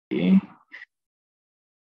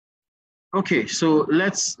Okay, so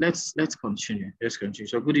let's continue. Let's continue.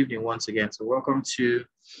 So good evening once again. So welcome to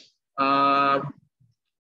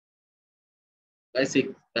let's say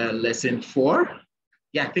lesson 4.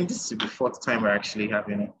 Yeah, I think this is the fourth time we're actually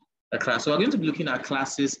having a class. So we're going to be looking at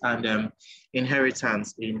classes and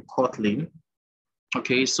inheritance in Kotlin.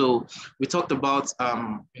 Okay, so we talked about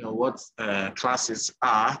what classes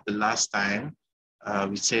are the last time.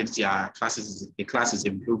 We said a class is a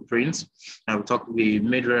blueprint, and we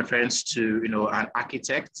made reference to an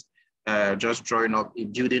architect just drawing up a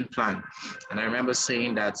building plan. And I remember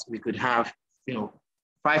saying that we could have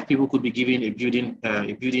 5 people could be given a building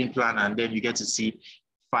plan, and then you get to see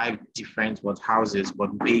 5 different houses,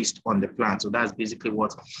 but based on the plan. So that's basically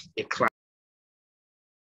what a class.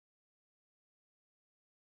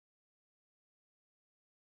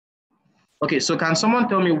 Okay, so can someone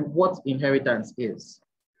tell me what inheritance is?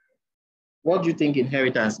 What do you think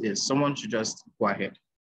inheritance is? Someone should just go ahead.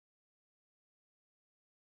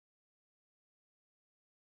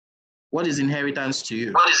 What is inheritance to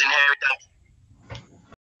you? What is inheritance?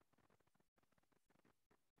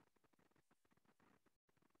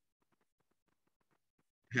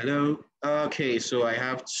 Hello. Okay, so I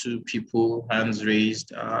have 2 people, hands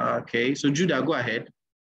raised. Okay, so Judah, go ahead.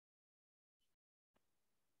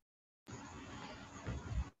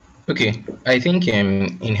 Okay, I think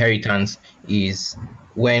inheritance is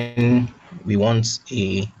when we want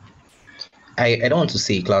I don't want to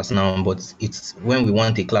say a class now, but it's when we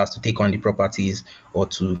want a class to take on the properties or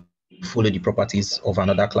to follow the properties of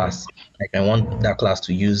another class. Like I want that class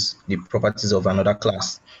to use the properties of another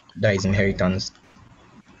class. That is inheritance.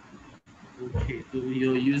 Okay, so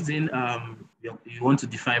you're using you want to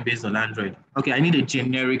define based on Android. Okay, I need a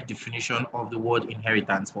generic definition of the word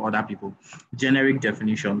inheritance for other people. Generic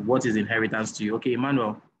definition. What is inheritance to you? Okay,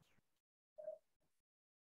 Emmanuel.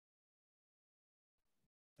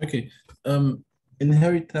 Okay.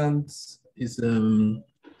 Inheritance is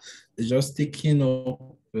just taking up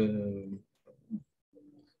the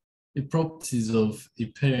properties of a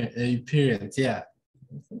parent. Yeah.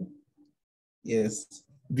 Yes.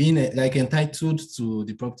 Being like entitled to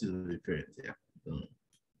the properties of a parent. Yeah.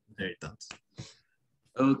 Inheritance.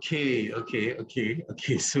 Okay.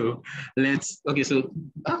 So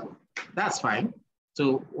that's fine.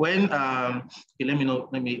 So when okay, let me know.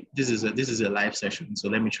 This is a live session, so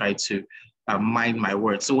let me try to mind my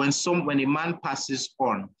words. So when a man passes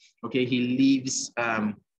on, okay, he leaves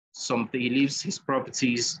something. He leaves his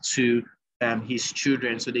properties to his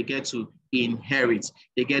children, so they get to inherit.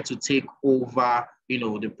 They get to take over,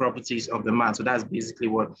 the properties of the man. So that's basically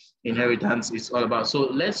what inheritance is all about. So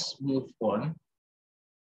let's move on.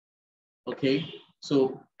 Okay,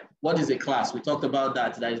 so what is a class? We talked about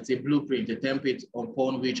that it's a blueprint, a template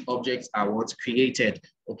upon which objects are created.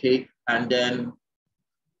 Okay, and then,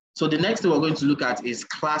 so the next thing we're going to look at is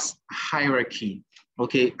class hierarchy.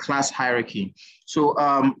 Okay, class hierarchy. So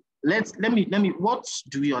let me, what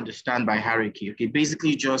do we understand by hierarchy? Okay,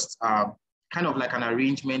 basically just kind of like an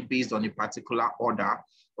arrangement based on a particular order.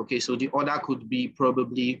 Okay, so the order could be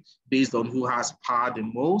probably based on who has power the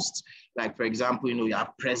most. Like, for example, you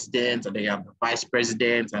have president, and then you have the vice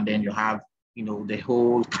president, and then you have, the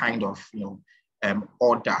whole kind of,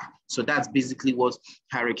 order. So that's basically what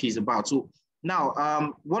hierarchy is about. So now,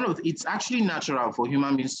 it's actually natural for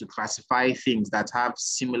human beings to classify things that have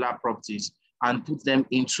similar properties and put them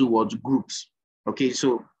into groups. Okay,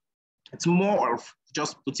 so it's more of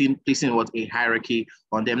just placing a hierarchy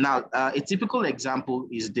on them. Now, a typical example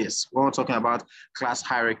is this. When we're talking about class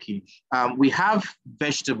hierarchy, we have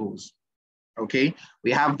vegetables. Okay,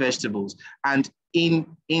 we have vegetables, and there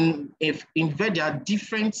are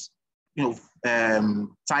different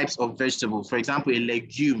types of vegetables. For example, a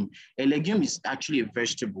legume. A legume is actually a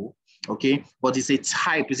vegetable. Okay, but it's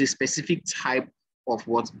a specific type of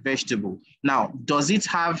vegetable. Now, does it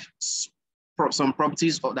have some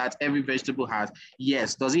properties that every vegetable has?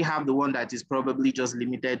 Yes. Does it have the one that is probably just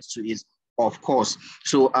limited to its? Of course.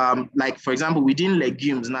 So like, for example, within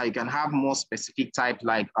legumes now, you can have more specific type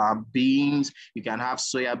like beans, you can have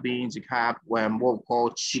soya beans, you can have what we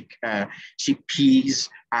call chickpeas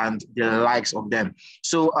and the likes of them.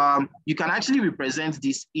 So you can actually represent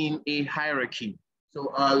this in a hierarchy.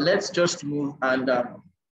 So let's just move and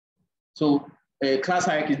so a class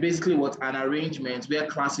hierarchy is basically an arrangement where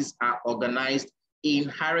classes are organized in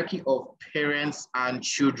hierarchy of parents and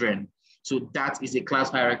children. So that is a class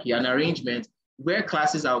hierarchy, an arrangement where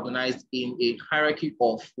classes are organized in a hierarchy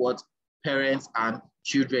of parents and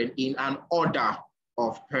children, in an order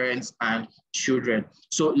of parents and children.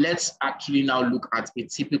 So let's actually now look at a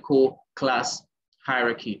typical class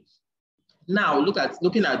hierarchy. Now,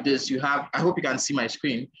 looking at this, you have, I hope you can see my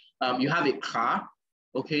screen. You have a car,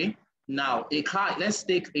 okay? Now, a car, let's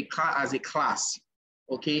take a car as a class,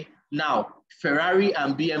 okay? Now, Ferrari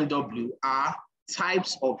and BMW are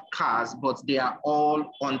types of cars, but they are all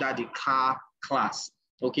under the car class,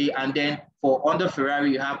 okay? And then for under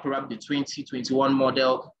Ferrari, you have probably the 2021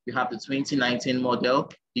 model, you have the 2019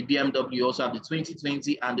 model, the BMW also have the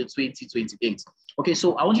 2020 and the 2028. Okay,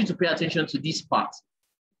 so I want you to pay attention to this part.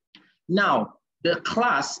 Now, the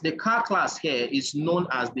car class here is known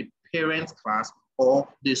as the parent class or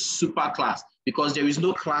the super class because there is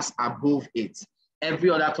no class above it. Every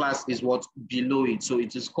other class is what below it. So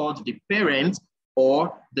it is called the parent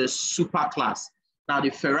or the super class. Now, the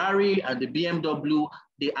Ferrari and the BMW,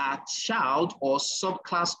 they are child or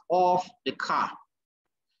subclass of the car.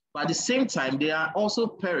 But at the same time, they are also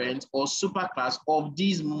parent or superclass of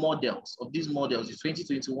these models, the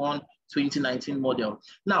 2021, 2019 model.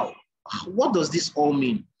 Now, what does this all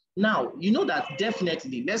mean? Now, you know that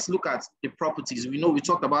definitely, let's look at the properties. We know we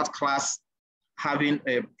talked about class having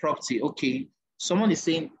a property. Okay, someone is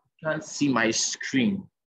saying, can't see my screen.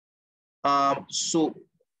 When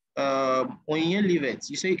you leave it,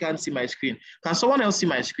 you say you can't see my screen. Can someone else see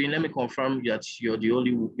my screen? Let me confirm that you're the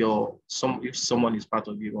only, if someone is part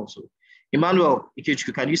of you also. Emmanuel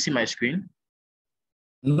Ikechukwu, can you see my screen?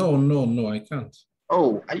 No, I can't.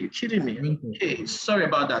 Oh, are you kidding me? Okay, sorry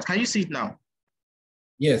about that. Can you see it now?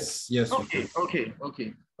 Yes. Okay,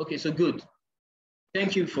 so good.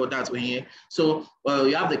 Thank you for that, Onye. So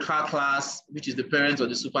you have the car class, which is the parent or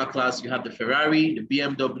the super class. You have the Ferrari, the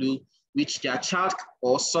BMW, which they are child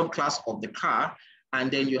or subclass of the car. And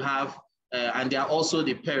then you have, and they are also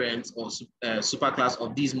the parent or superclass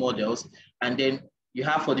of these models. And then you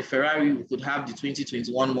have for the Ferrari, we could have the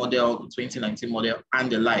 2021 model, the 2019 model, and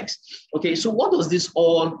the likes. Okay, so what does this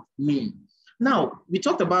all mean? Now, we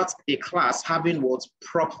talked about a class having what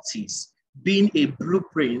properties, being a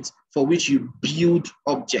blueprint for which you build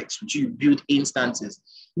objects, which you build instances.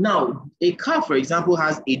 Now, a car, for example,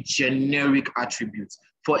 has a generic attribute.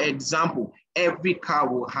 For example, every car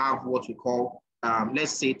will have what we call,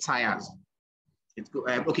 let's say, tires.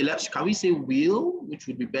 Okay, can we say wheel, which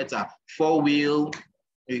would be better? 4-wheel,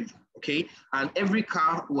 okay? And every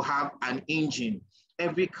car will have an engine.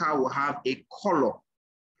 Every car will have a color.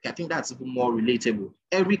 I think that's even more relatable.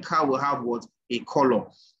 Every car will have what? A color.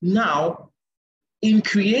 Now, in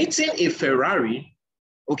creating a Ferrari,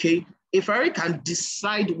 okay, a Ferrari can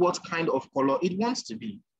decide what kind of color it wants to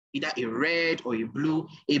be, either a red or a blue.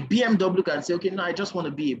 A BMW can say, okay, no, I just want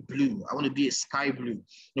to be a blue. I want to be a sky blue,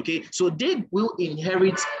 okay? So they will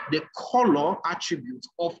inherit the color attribute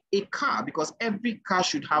of a car because every car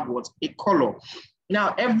should have what? A color.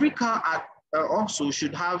 Now, every car also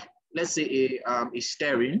should have, let's say, a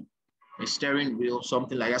steering wheel,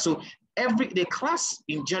 something like that. So the class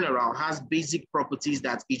in general has basic properties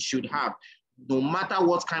that it should have. No matter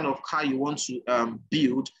what kind of car you want to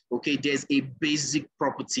build, okay, there's a basic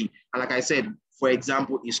property. And like I said, for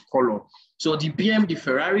example, is color. So the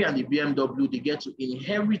Ferrari and the BMW, they get to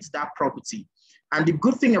inherit that property. And the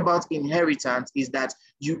good thing about inheritance is that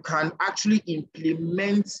you can actually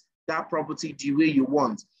implement that property the way you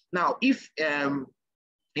want. Now, if a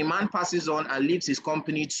man passes on and leaves his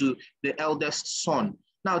company to the eldest son,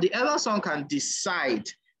 now the eldest son can decide,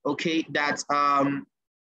 okay, that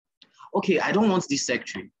okay, I don't want this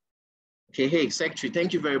secretary. Okay, hey, secretary,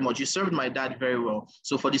 thank you very much. You served my dad very well.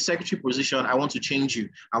 So for the secretary position, I want to change you.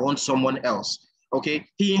 I want someone else. Okay,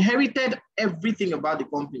 he inherited everything about the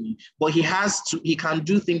company, but he can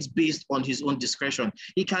do things based on his own discretion.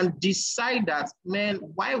 He can decide that, man,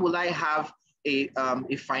 why will I have a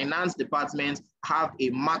finance department, have a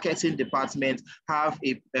marketing department, have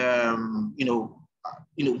a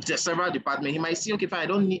there's several departments. He might say, okay,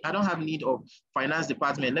 fine, I don't have need of finance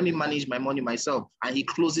department. Let me manage my money myself. And he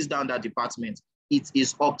closes down that department. It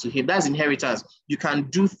is up to him. That's inheritance. You can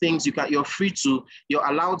do things, you're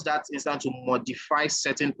allowed that instant to modify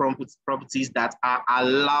certain properties that are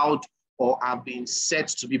allowed or are being set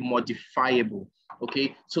to be modifiable.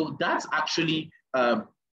 Okay, so that's actually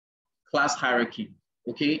class hierarchy.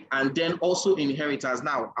 Okay, and then also inheritance.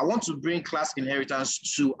 Now, I want to bring class inheritance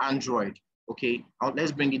to Android. Okay,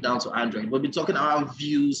 let's bring it down to Android. We'll be talking about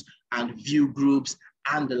views and view groups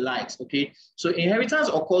and the likes, okay? So inheritance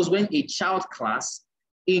occurs when a child class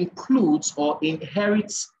includes or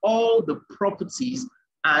inherits all the properties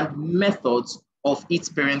and methods of its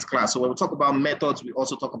parent class. So when we talk about methods, we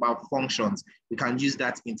also talk about functions. We can use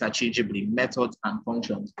that interchangeably, methods and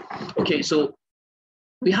functions. Okay, so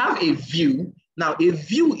we have a view. Now, a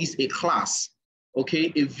view is a class,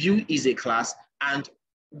 okay? A view is a class, and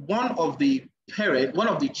one of the parent, one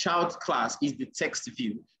of the child class is the text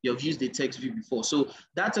view. You've used the text view before. So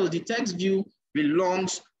that tells the text view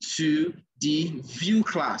belongs to the view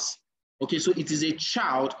class. Okay, so it is a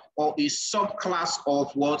child or a subclass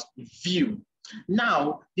of what? View.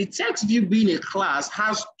 Now, the text view being a class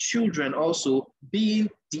has children also being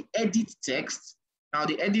the edit text. Now,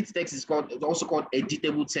 the edit text is also called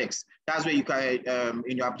editable text. That's where you can,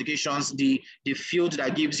 in your applications, the field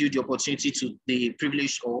that gives you the opportunity to the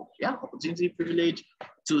privilege or opportunity privilege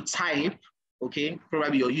to type, okay,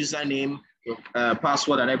 probably your username, your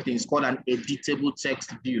password and everything is called an editable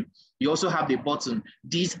text view. You also have the button.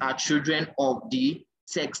 These are children of the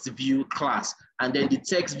text view class. And then the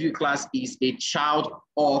text view class is a child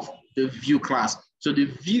of the view class. So the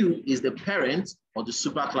view is the parent or the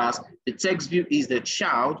superclass. The text view is the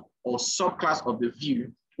child or subclass of the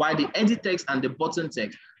view, while the edit text and the button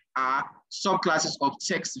text are subclasses of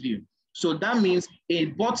text view. So that means a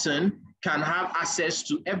button can have access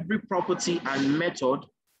to every property and method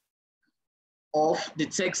of the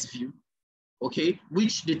text view, okay,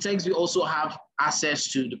 which the text view also have access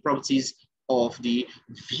to the properties of the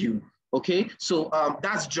view. Okay, so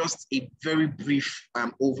that's just a very brief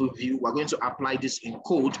overview. We're going to apply this in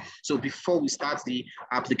code. So before we start the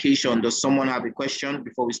application, does someone have a question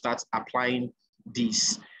before we start applying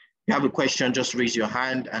this? If you have a question, just raise your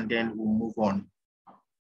hand and then we'll move on.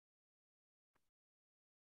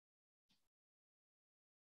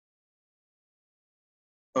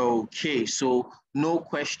 Okay, so no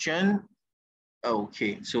question.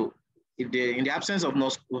 Okay, so if in the absence of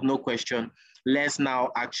no question, let's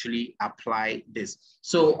now actually apply this.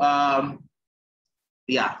 So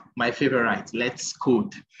yeah, my favorite, let's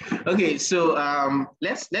code. Okay, so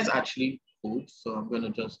let's actually code. So I'm going to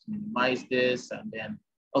just minimize this and then,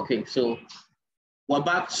 okay, so we're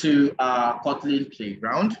back to Kotlin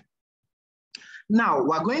playground. Now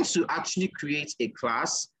we're going to actually create a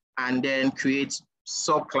class and then create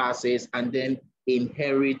subclasses and then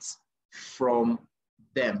inherit from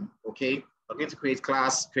them, okay? We're going to create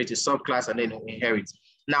class, create a subclass, and then inherit.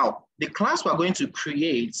 Now, the class we're going to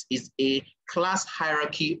create is a class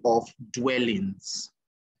hierarchy of dwellings.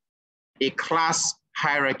 A class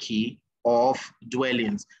hierarchy of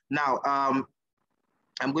dwellings. Now, I'm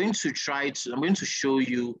going to show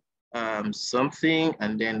you something,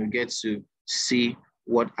 and then we get to see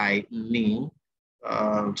what I mean.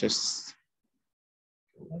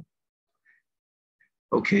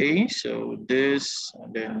 Okay, so this,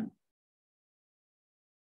 and then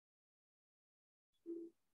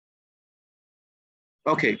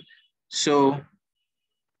okay, so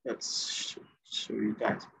let's show you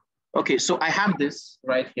that. Okay, so I have this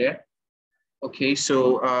right here. Okay,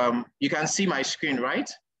 so you can see my screen, right?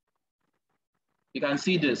 You can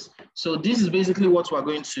see this. So this is basically what we're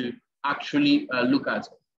going to actually look at.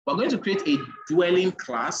 We're going to create a dwelling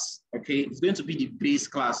class, okay? It's going to be the base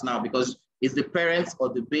class now because it's the parent or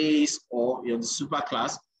the base or the super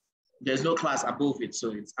class. There's no class above it,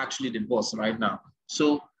 so it's actually the boss right now.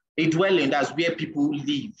 So a dwelling, that's where people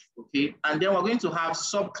live, okay? And then we're going to have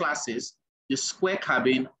subclasses, the square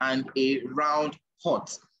cabin and a round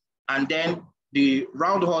hut. And then the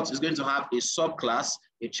round hut is going to have a subclass,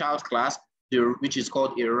 a child class, which is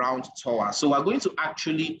called a round tower. So we're going to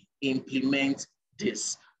actually implement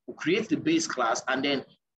this. We'll create the base class and then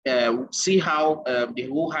see how the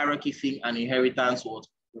whole hierarchy thing and inheritance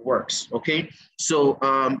works, okay? So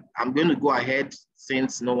I'm going to go ahead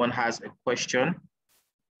since no one has a question.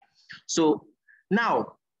 So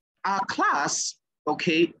now our class,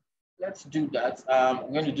 okay, let's do that.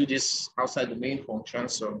 I'm going to do this outside the main function.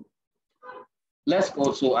 So let's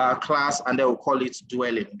go to our class and then we'll call it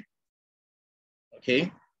dwelling.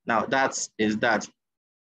 Okay, now that is that.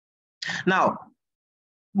 Now,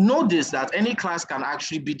 notice that any class can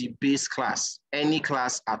actually be the base class, any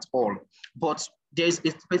class at all. But there's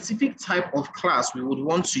a specific type of class we would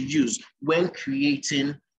want to use when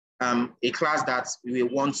creating a class that we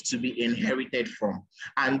want to be inherited from.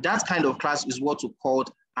 And that kind of class is what we call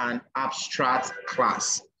an abstract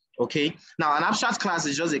class, okay? Now, an abstract class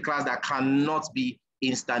is just a class that cannot be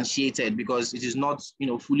instantiated because it is not,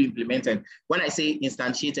 fully implemented. When I say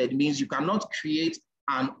instantiated, it means you cannot create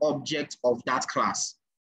an object of that class,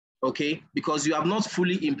 okay? Because you have not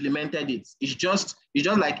fully implemented it. It's just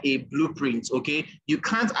like a blueprint, okay? You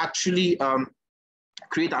can't actually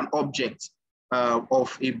create an object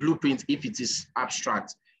of a blueprint if it is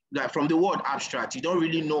abstract. Like from the word abstract, you don't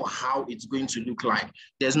really know how it's going to look like.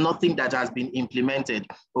 There's nothing that has been implemented,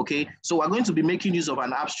 okay? So we're going to be making use of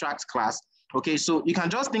an abstract class, okay? So you can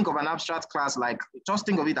just think of an abstract class just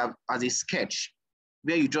think of it as a sketch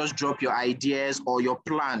where you just drop your ideas or your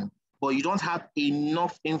plan but you don't have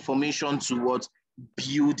enough information to what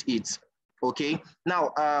build it. Okay,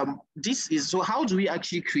 now this is, so how do we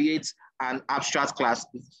actually create an abstract class?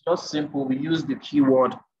 It's just simple. We use the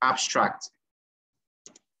keyword abstract.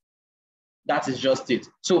 That is just it.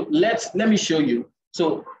 So let me show you.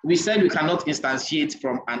 So we said we cannot instantiate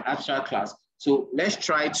from an abstract class. So let's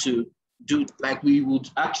try to do like we would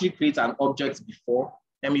actually create an object before.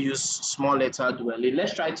 Let me use small letter dwelling.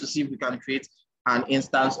 Let's try to see if we can create an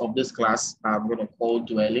instance of this class. I'm going to call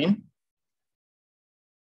dwelling.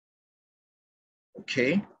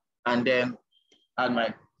 Okay, and then add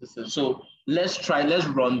my, so let's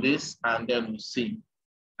run this and then we'll see.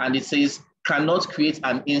 And it says cannot create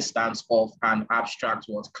an instance of an abstract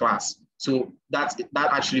class. So that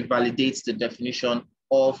actually validates the definition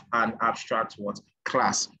of an abstract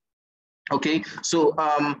class. Okay, so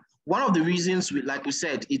one of the reasons, like we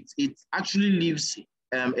said, it actually leaves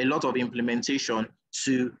a lot of implementation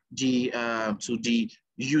to the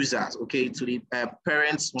users, okay, to the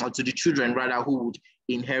parents, or to the children rather, who would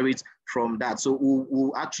inherit from that. So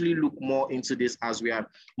we'll actually look more into this as we are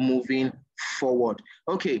moving forward.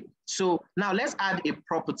 Okay, so now let's add a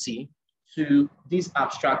property to this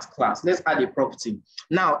abstract class. Let's add a property.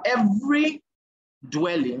 Now, every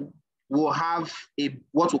dwelling will have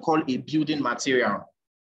what we call a building material.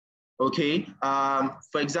 Okay,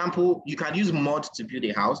 for example, you can use mud to build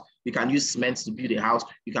a house. You can use cement to build a house.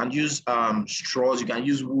 You can use straws. You can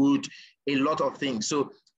use wood, a lot of things.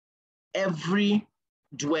 So every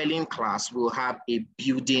dwelling class will have a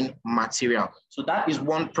building material. So that is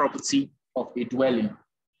one property of a dwelling.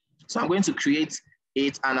 So I'm going to create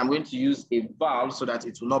it and I'm going to use a val so that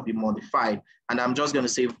it will not be modified. And I'm just going to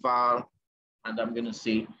say val, and I'm going to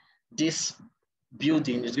say this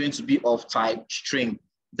building is going to be of type string.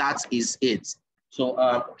 That is it. So,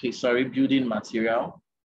 okay, sorry, building material.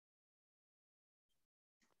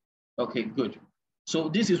 Okay, good. So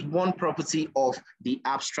this is one property of the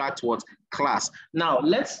abstract class. Now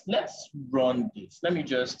let's run this. Let me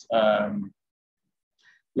just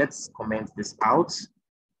let's comment this out,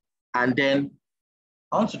 and then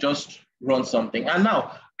I want to just run something. And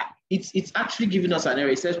now it's actually giving us an error.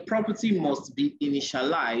 It says property must be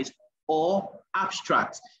initialized or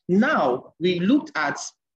abstract. Now we looked at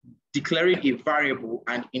declaring a variable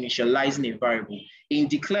and initializing a variable. In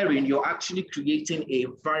declaring, you're actually creating a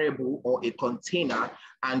variable or a container,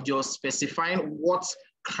 and you're specifying what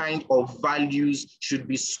kind of values should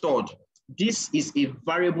be stored. This is a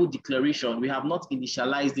variable declaration. We have not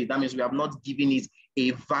initialized it. That means we have not given it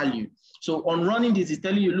a value. So on running this, it's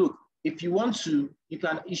telling you, look, if you want to,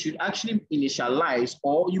 you should actually initialize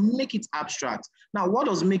or you make it abstract. Now, what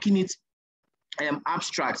does making it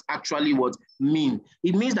abstract actually mean?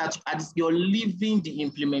 It means that you're leaving the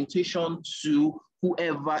implementation to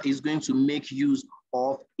whoever is going to make use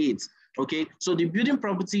of it. Okay, so the building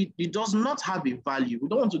property, it does not have a value. We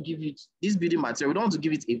don't want to give it this building material. We don't want to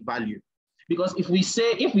give it a value, because if we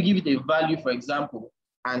give it a value, for example,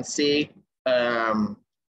 and say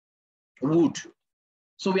wood,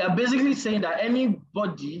 so we are basically saying that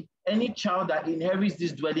any child that inherits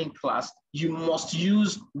this dwelling class, you must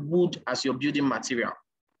use wood as your building material,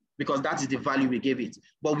 because that is the value we gave it.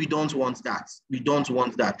 But we don't want that. We don't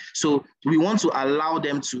want that. So we want to allow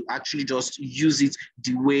them to actually just use it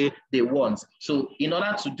the way they want. So in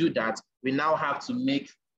order to do that, we now have to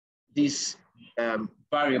make this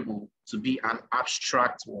variable to be an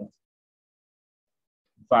abstract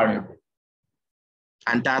variable.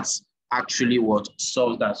 And that's actually what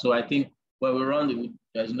solves that. So I think when we run it,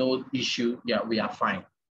 there's no issue. Yeah, we are fine.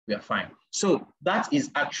 We are fine. So that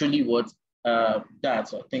is actually what that.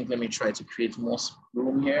 So I think let me try to create more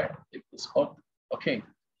room here. Take this up. Okay.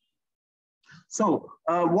 So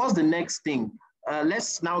what's the next thing?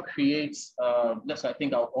 Let's now create, I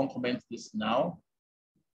think I'll uncomment this now.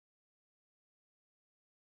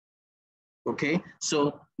 Okay,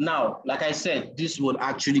 so now, like I said, this will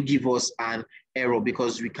actually give us an error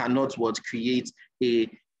because we cannot create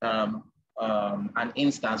an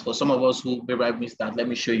instance. For some of us who may missed that, let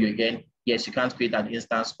me show you again. Yes, you can't create an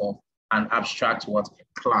instance of an abstract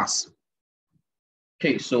class.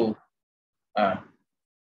 Okay, so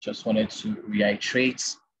just wanted to reiterate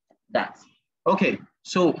that. Okay,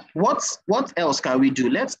 so what else can we do?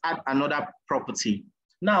 Let's add another property.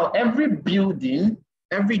 Now, every building,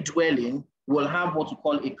 every dwelling will have what we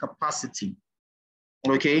call a capacity.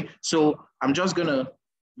 Okay, so I'm just gonna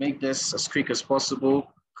make this as quick as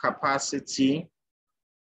possible. Capacity.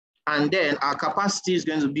 And then our capacity is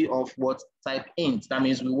going to be of what type int. That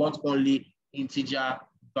means we want only integer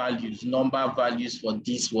values, number values for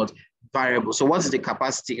this variable. So what is the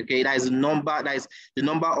capacity? Okay, that is the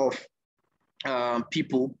number of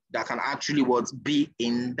people that can actually be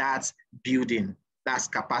in that building. That's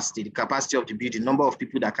capacity, the capacity of the building, number of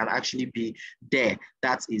people that can actually be there.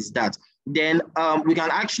 That is that. Then we can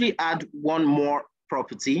actually add one more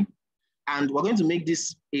property, and we're going to make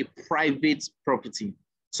this a private property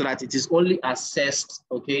so that it is only accessed,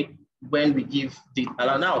 okay, when we give the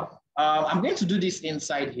allow. Now, I'm going to do this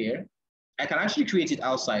inside here. I can actually create it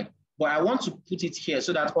outside, but I want to put it here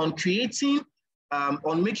so that on creating,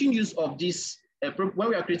 on making use of this, when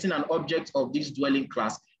we are creating an object of this dwelling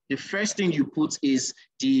class, the first thing you put is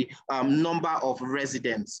the number of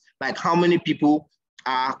residents, like how many people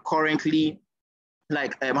are currently,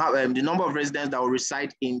 like the number of residents that will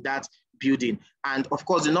reside in that building. And of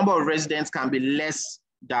course, the number of residents can be less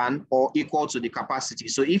than or equal to the capacity.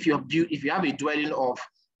 So if you have a dwelling of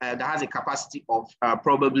that has a capacity of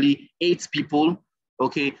probably 8 people,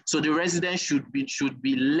 okay, so the residents should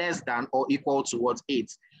be less than or equal to what,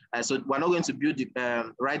 8. So we're not going to build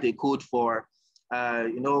write a code for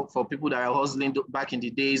for people that are hustling back in the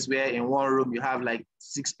days where in one room you have like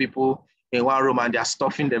 6 people in one room and they're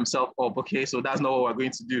stuffing themselves up. Okay, so that's not what we're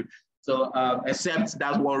going to do. So except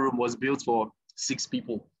that one room was built for 6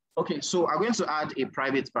 people. Okay, so I'm going to add a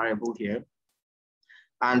private variable here.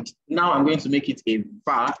 And now I'm going to make it a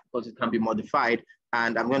var because it can be modified.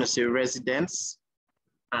 And I'm going to say residence.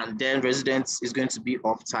 And then residence is going to be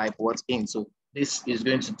of type what, int. So this is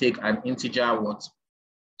going to take an integer what,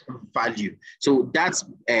 value. So that's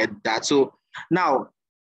that. So now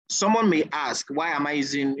someone may ask, why am I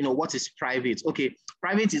using, what is private? Okay,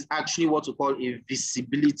 private is actually what we call a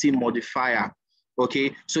visibility modifier.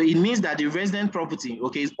 Okay, so it means that the resident property,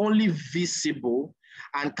 okay, is only visible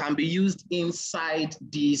and can be used inside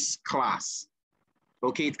this class.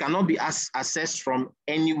 Okay, it cannot be accessed from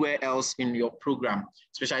anywhere else in your program,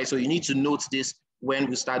 especially. So you need to note this when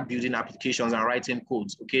we start building applications and writing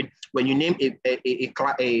codes. Okay, when you name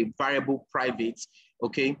a variable private,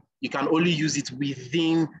 okay, you can only use it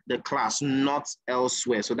within the class, not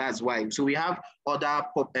elsewhere. So that's why. So we have other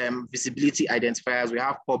visibility identifiers. We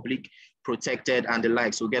have public, protected, and the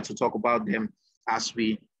like. So we'll get to talk about them as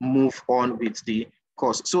we move on with the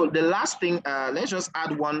course. So the last thing, let's just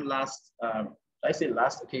add one last, I say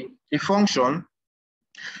last, okay, a function.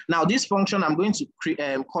 Now this function, I'm going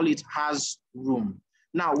to call it has room.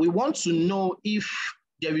 Now we want to know if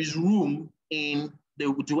there is room in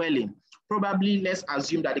the dwelling. Probably let's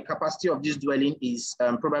assume that the capacity of this dwelling is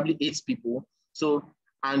probably 8 people. So,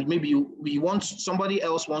 and maybe somebody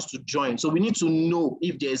else wants to join. So we need to know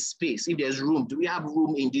if there's space, if there's room. Do we have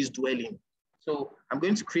room in this dwelling? So I'm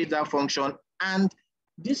going to create that function, and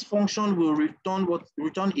this function will return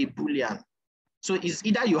a Boolean. So it's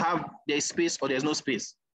either there's space or there's no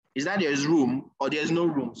space. Is that there's room or there's no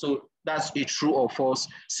room? So that's a true or false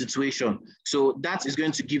situation. So that is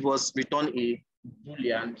going to give us return a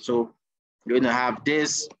Boolean. So we're going to have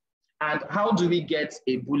this. And how do we get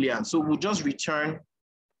a Boolean? So we'll just return.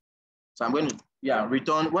 So I'm going to,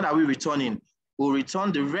 return. What are we returning? We'll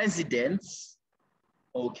return the residence.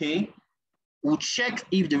 Okay. We'll check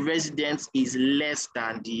if the residence is less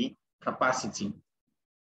than the capacity.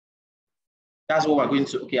 That's what we're going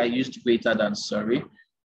to, okay, I used greater than, sorry,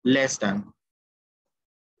 less than.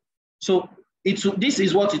 So this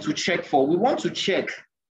is what it will check for. We want to check,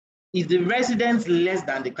 is the residence less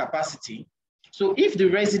than the capacity? So if the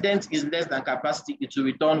residence is less than capacity, it will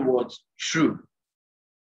return what? True.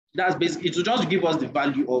 That's basically, it will just give us the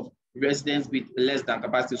value of residence with less than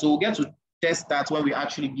capacity. So we'll get to test that when we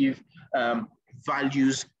actually give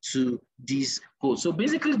values to this code. So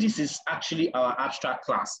basically, this is actually our abstract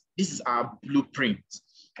class. This is our blueprint,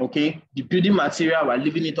 okay? The building material, we're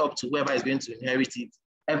leaving it up to whoever is going to inherit it.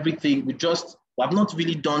 Everything, we have not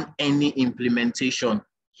really done any implementation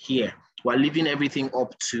here. We're leaving everything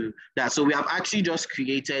up to that. So we have actually just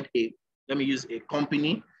created let me use a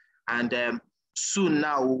company, and soon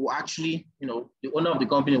now we'll actually, the owner of the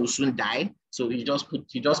company will soon die. So he just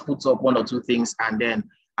puts up 1 or 2 things and then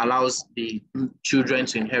allows the children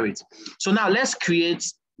to inherit. So now let's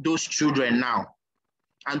create those children now.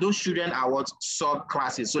 And those children are what?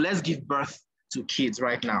 Subclasses. So let's give birth to kids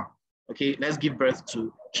right now. Okay, let's give birth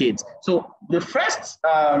to kids. So the first,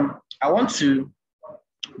 I want to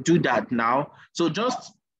do that now. So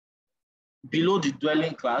just below the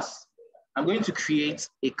dwelling class, I'm going to create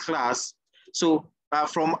a class. So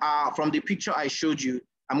from the picture I showed you,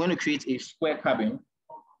 I'm going to create a square cabin.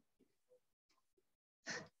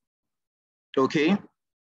 Okay.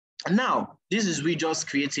 Now, this is we just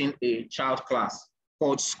creating a child class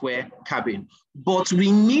called square cabin. But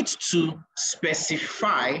we need to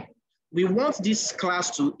specify, we want this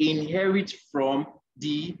class to inherit from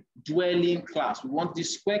the dwelling class. We want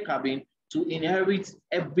this square cabin to inherit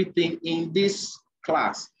everything in this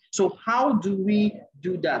class. So how do we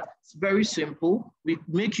do that? It's very simple. We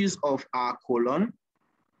make use of our colon.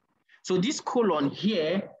 So this colon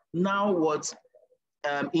here now what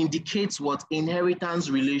indicates what inheritance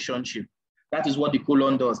relationship. That is what the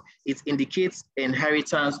colon does. It indicates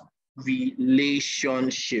inheritance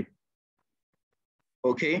relationship.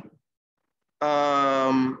 Okay.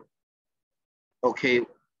 Okay.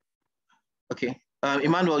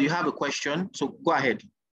 Emmanuel, you have a question, so go ahead.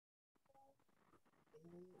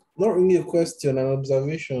 Not really a question, an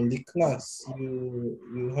observation. The class,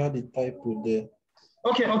 you had a typo there.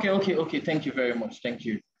 Okay. Thank you very much. Thank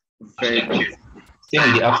you. Very good. Stay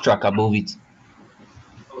in the abstract above it.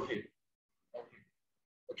 Okay.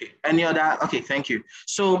 Any other? Okay, thank you.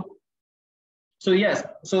 So yes.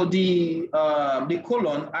 So the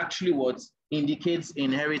colon actually what indicates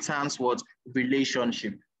inheritance what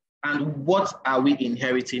relationship, and what are we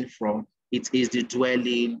inheriting from? It is the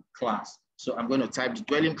dwelling class. So I'm going to type the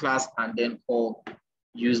dwelling class and then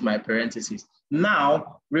use my parentheses.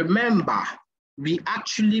 Now remember, we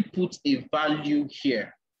actually put a value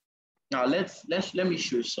here. Now let me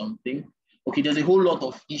show something. Okay, there's a whole lot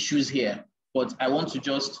of issues here, but I want to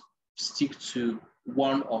just stick to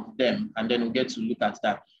one of them, and then we'll get to look at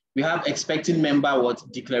that. We have expecting member what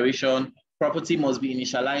declaration, property must be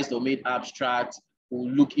initialized or made abstract. We'll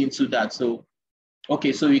look into that. So,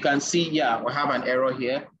 okay, so you can see, yeah, we have an error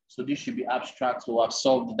here. So this should be abstract. So I've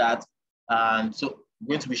solved that. And so I'm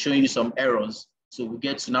going to be showing you some errors. So we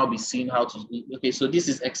get to now be seeing how to, okay, so this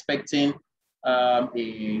is expecting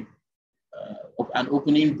an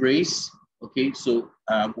opening brace. Okay, so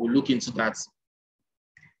we'll look into that.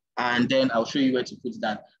 And then I'll show you where to put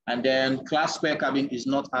that. And then class square cabin is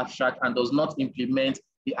not abstract and does not implement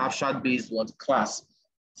the abstract based what class.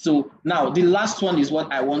 So now the last one is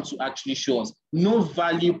what I want to actually show us. No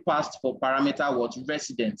value passed for parameter what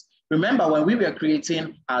resident. Remember when we were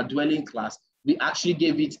creating our dwelling class, we actually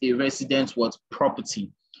gave it a resident what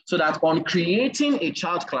property. So that on creating a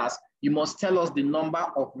child class, you must tell us the number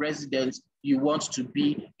of residents you want to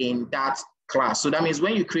be in that class. So that means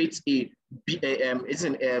when you create a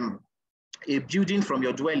building from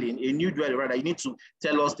your dwelling, a new dwelling rather, you need to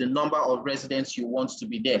tell us the number of residents you want to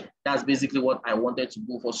be there. That's basically what I wanted to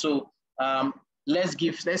go for. So let's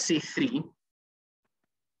say 3.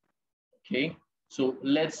 Okay, so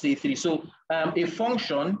let's say 3. So a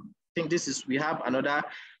function, I think this is, we have another,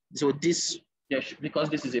 so this, because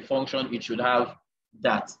this is a function, it should have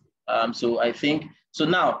that. So I think, so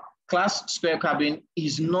now class square cabin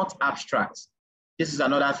is not abstract. This is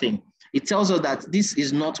another thing. It tells us that this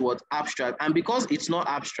is not what abstract, and because it's not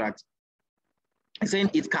abstract, it's saying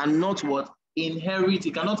it cannot what inherit,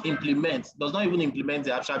 it cannot implement, does not even implement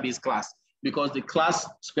the abstract based class, because the class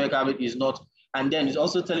square cabin is not. And then it's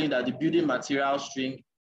also telling that the building material string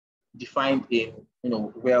defined in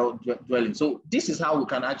well dwelling. So this is how we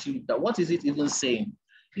can actually look at what is it even saying.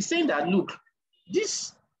 It's saying that look,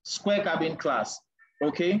 this square cabin class,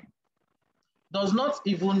 okay, does not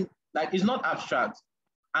even it's not abstract.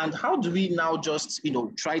 And how do we now just,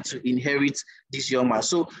 try to inherit this young man?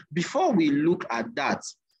 So before we look at that,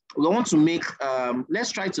 we want to make,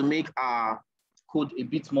 let's try to make our code a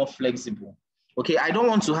bit more flexible. Okay, I don't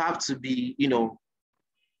want to have to be,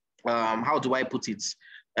 how do I put it?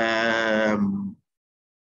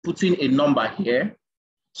 Putting a number here.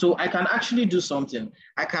 So I can actually do something.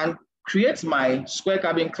 I can create my square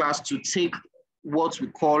cabin class to take what we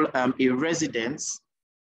call a residence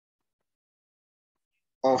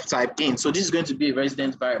of type in. So this is going to be a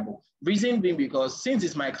resident variable. Reason being because since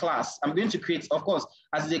it's my class, I'm going to create, of course,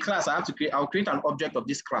 as a class, I'll create an object of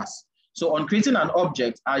this class. So on creating an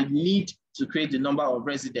object, I need to create the number of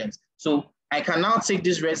residents. So I can now take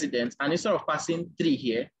this resident and instead of passing 3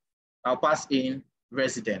 here, I'll pass in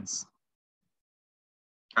residents.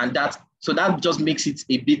 And so that just makes it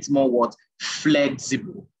a bit more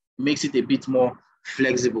flexible. Makes it a bit more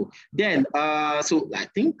flexible. Then, so I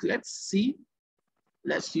think, let's see.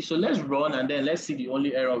 So let's run and then let's see the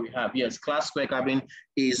only error we have. Yes, class square cabin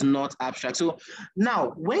is not abstract. So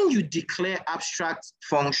now when you declare abstract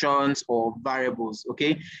functions or variables,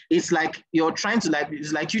 okay, it's like you're trying to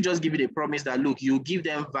it's like you just give it a promise that look, you give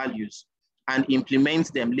them values and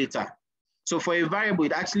implement them later. So for a variable,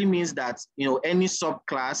 it actually means that any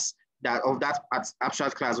subclass of that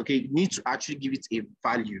abstract class, okay, you need to actually give it a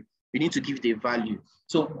value. You need to give it a value.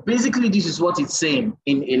 So basically, this is what it's saying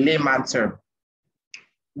in a layman term.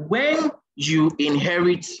 When you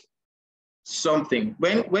inherit something,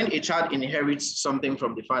 when a child inherits something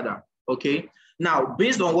from the father, okay, now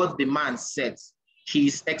based on what the man said,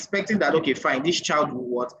 he's expecting that, okay, fine, this child will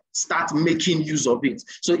what? Start making use of it.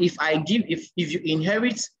 So if you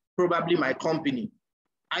inherit probably my company,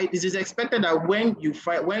 it is expected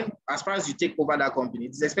that as far as you take over that company,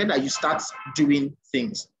 it is expected that you start doing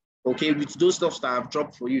things, okay, with those stuff that I've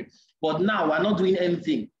dropped for you. But now we're not doing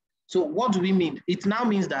anything. So what do we mean? It now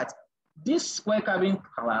means that this square cabin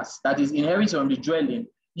class that is inherited from the dwelling,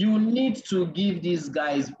 you need to give these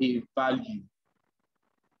guys a value,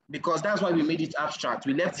 because that's why we made it abstract.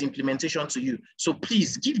 We left the implementation to you. So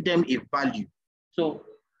please give them a value. So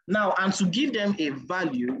now, and to give them a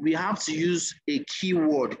value, we have to use a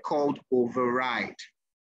keyword called override.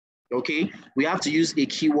 Okay, we have to use a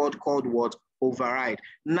keyword called what? Override.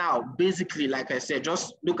 Now, basically, like I said,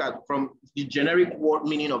 just look at from the generic word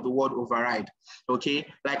meaning of the word override. Okay,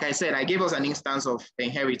 like I said, I gave us an instance of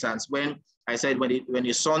inheritance when I said when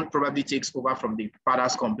the son probably takes over from the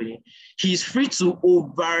father's company, he's free to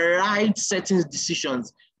override certain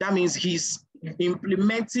decisions. That means he's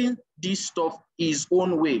implementing this stuff his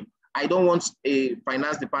own way. I don't want a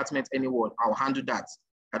finance department anymore. I'll handle that.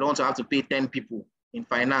 I don't want to have to pay 10 people in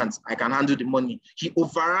finance. I can handle the money. He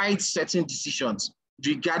overrides certain decisions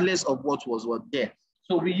regardless of what was there.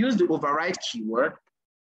 So we use the override keyword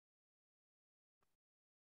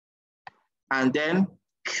and then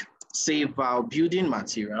save our building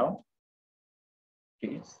material.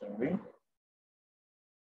 Okay, sorry.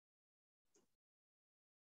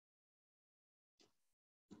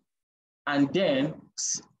 And then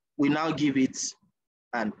we now give it,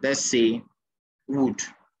 and let's say wood.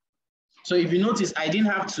 So if you notice, I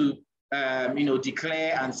didn't have to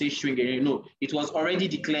declare and say string again. No, it was already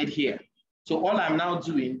declared here. So all I'm now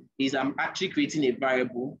doing is I'm actually creating a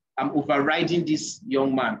variable. I'm overriding this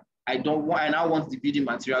young man. I now want the building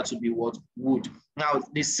material to be what? Wood. Now,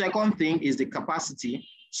 the second thing is the capacity.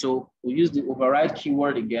 So we'll use the override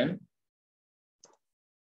keyword again.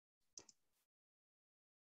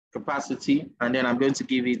 Capacity, and then I'm going to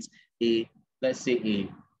give it a, let's say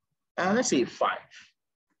a 5.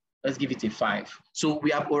 Let's give it a 5. So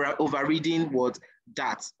we have overriding what?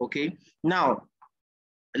 That, okay? Now,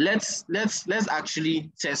 let's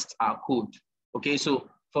actually test our code, okay? So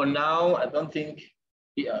for now, I don't think,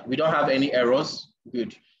 we don't have any errors,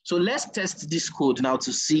 good. So let's test this code now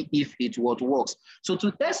to see if it works. So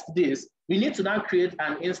to test this, we need to now create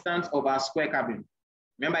an instance of our square cabin.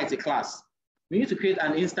 Remember, it's a class. We need to create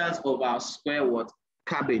an instance of our square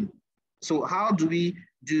cabin. So how do we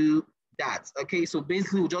do that? Okay, so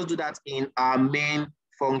basically we'll just do that in our main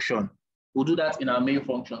function. We'll do that in our main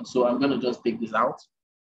function. So I'm going to just take this out.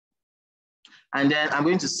 And then I'm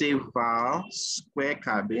going to say var square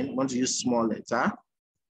cabin. I want to use small letter.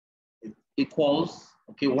 It equals,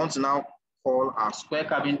 okay, we want to now call our square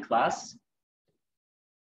cabin class.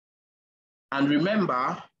 And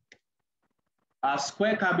remember, our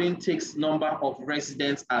square cabin takes number of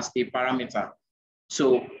residents as a parameter.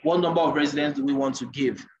 So what number of residents do we want to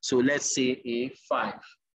give? So let's say a 5.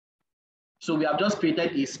 So we have just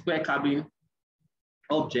created a square cabin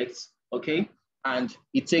object, okay? And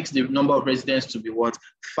it takes the number of residents to be what?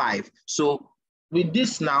 5. So with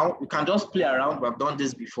this now, we can just play around. We've done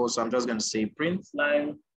this before, so I'm just going to say print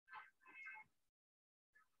line.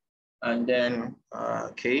 And then,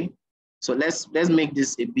 okay. So let's make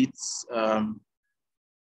this a bit,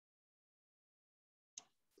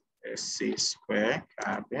 let's say square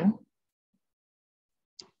cabin.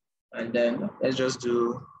 And then let's just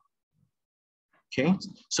do, okay.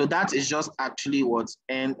 So that is just actually what's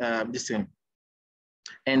this thing.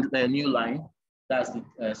 And a new line, that's the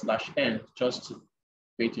 /n, just to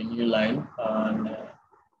create a new line. And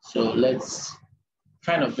so let's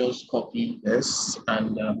kind of just copy this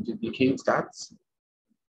and duplicate that.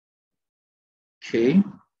 Okay.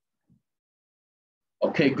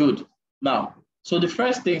 Okay, good. Now, so the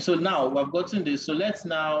first thing, so now we've gotten this. So let's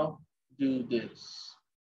now do this.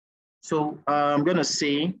 So I'm going to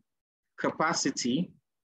say capacity.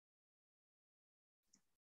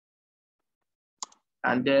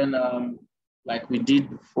 And then like we did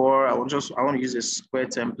before, I want to use a square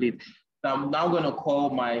template. I'm now going to call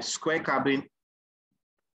my square cabin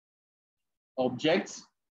object.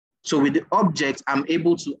 So with the object, I'm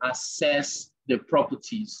able to access the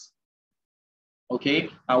properties. Okay,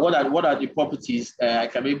 and what are the properties? I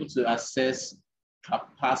can be able to access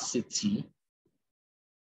capacity.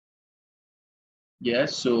 Yeah,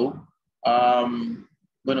 so I'm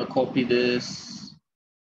going to copy this.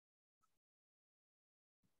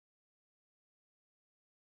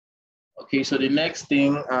 Okay, so the next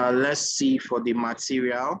thing, let's see for the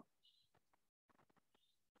material.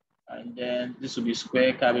 And then this will be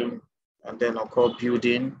square cabin. And then I'll call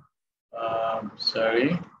building.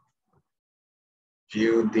 Sorry.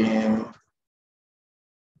 building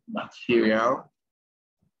material.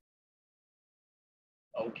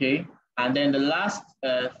 Okay, and then the last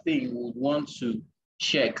thing we would want to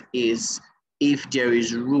check is if there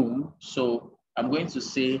is room. So I'm going to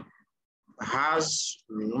say has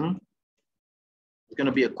room. It's going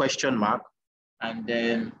to be a question mark. And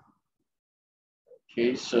then,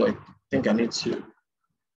 okay, so I think I need to.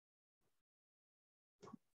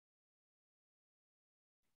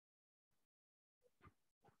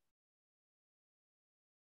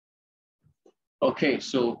 Okay,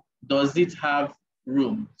 so does it have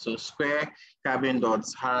room? So square cabin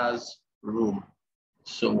dots has room.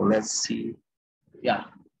 So let's see. Yeah.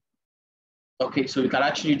 Okay, so we can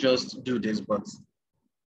actually just do this, but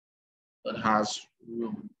it has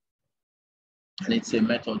room. And it's a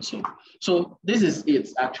method. So this is it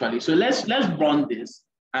actually. So let's run this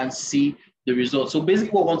and see the result. So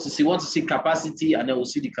basically what we want to see capacity, and then we'll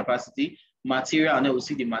see the capacity, material, and then we'll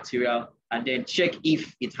see the material, and then check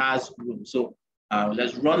if it has room. So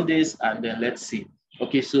let's run this and then let's see.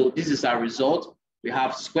 Okay, so this is our result. We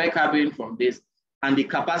have square cabin from this, and the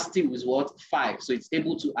capacity was what? 5. So it's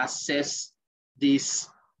able to assess this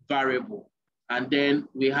variable. And then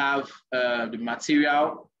we have the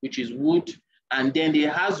material, which is wood, and then the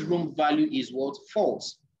has room value is what?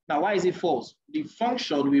 False. Now, why is it false? The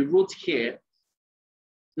function we wrote here.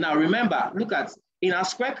 Now, remember, look at, in our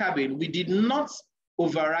square cabin, we did not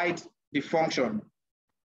override the function.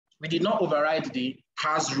 We did not override the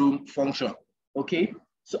has room function, okay?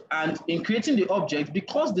 So, and in creating the object,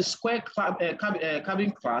 because the square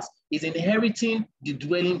cabin class is inheriting the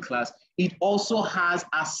dwelling class, it also has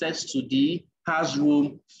access to the has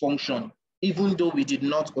room function, even though we did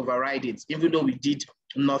not override it, even though we did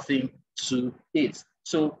nothing to it.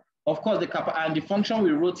 So, of course, the function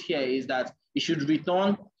we wrote here is that it should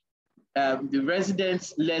return the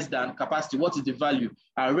residence less than capacity. What is the value?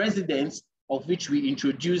 Our residence, of which we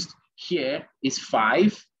introduced here, is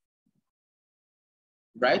 5,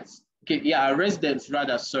 right? Okay, yeah, our residence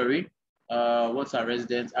rather, sorry. What's our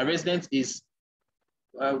residence? Our residence is,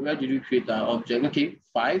 where did we create our object? Okay,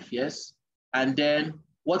 5, yes. And then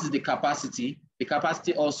what is the capacity? The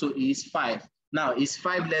capacity also is 5. Now, is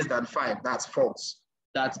 5 less than 5? That's false.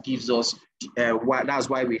 That gives us, that's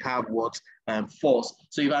why we have what? False.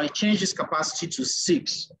 So if I change this capacity to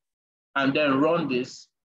 6 and then run this,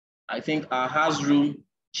 I think our has room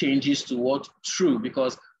changes to what? True,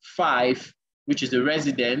 because 5, which is the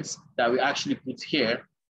residence that we actually put here,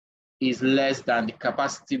 is less than the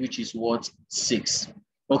capacity, which is what? 6.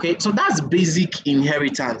 Okay, so that's basic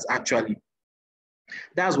inheritance, actually.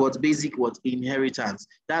 That's what basic inheritance.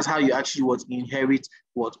 That's how you actually inherit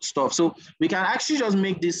stuff. So we can actually just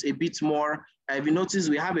make this a bit more. If you notice,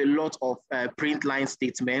 we have a lot of print line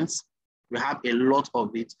statements. We have a lot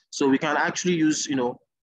of it. So we can actually use,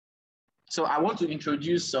 so I want to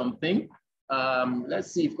introduce something.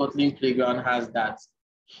 Let's see if Kotlin Playground has that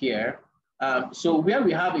here. So where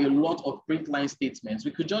we have a lot of print line statements,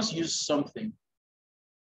 we could just use something.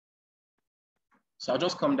 So I'll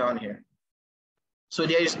just come down here. So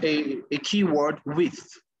there is a keyword with.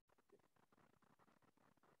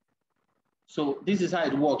 So this is how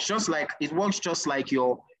it works. It works just like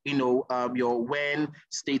your, your when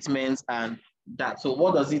statements and that. So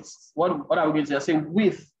what does it? What are we going to say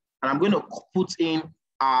with? And I'm going to put in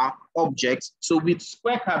our object. So with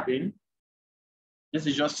square cabin, this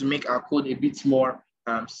is just to make our code a bit more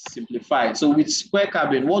simplified. So with square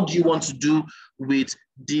cabin, what do you want to do with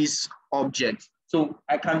this object? So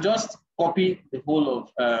I can just copy the whole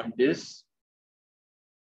of this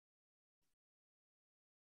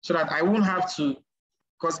so that I won't have to,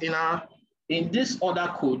 because in this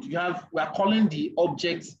other code, we are calling the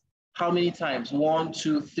object how many times? 1,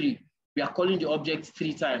 2, 3. We are calling the object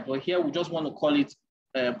 3 times, but here we just want to call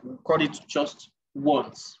it just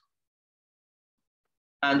once.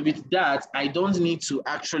 And with that, I don't need to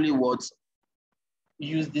actually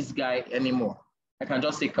use this guy anymore. I can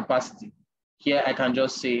just say capacity. Here I can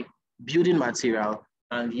just say building material,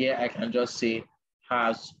 and here I can just say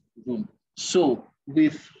has room. So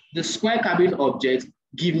with the square cabin object,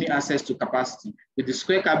 give me access to capacity. With the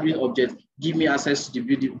square cabin object, give me access to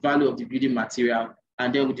the value of the building material.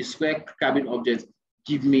 And then with the square cabin object,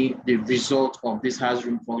 give me the result of this has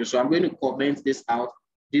room function. So I'm going to comment this out.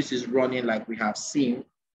 This is running like we have seen.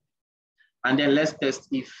 And then let's test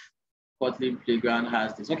if Kotlin Playground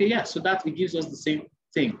has this. Okay, yeah, so that it gives us the same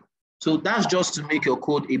thing. So that's just to make your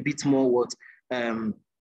code a bit more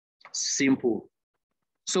simple.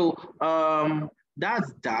 So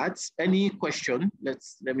that's that. Any question?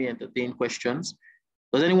 Let me entertain questions.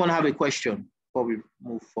 Does anyone have a question before we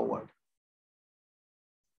move forward?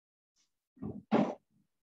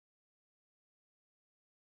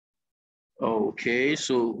 Okay,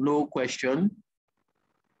 so no question.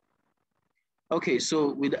 Okay,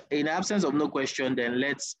 so in absence of no question, then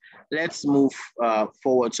let's move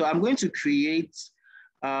forward. So I'm going to create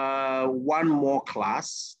one more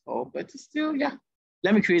class. Oh, but still, yeah.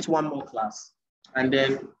 Let me create one more class, and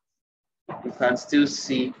then you can still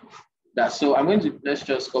see that. So I'm going to, let's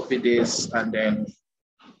just copy this, and then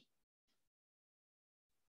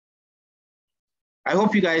I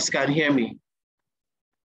hope you guys can hear me.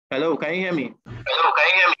 Hello, can you hear me? Hello, can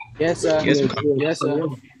you hear me? Yes, sir. Yes, Yes, sir.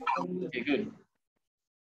 Okay, good.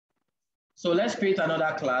 So let's create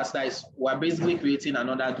another class. That is, we're basically creating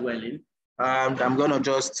another dwelling. And I'm gonna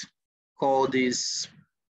just call this,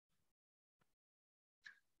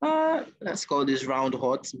 let's call this round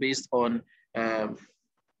hut based on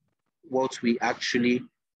what we actually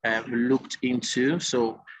looked into.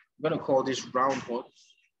 So I'm gonna call this round hut.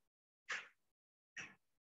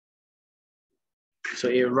 So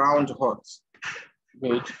a round hut,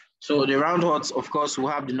 good. So the round huts, of course, will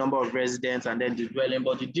have the number of residents and then the dwelling,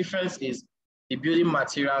 but the difference is the building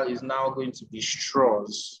material is now going to be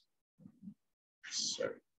straws.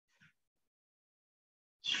 Sorry.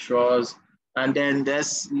 Straws. And then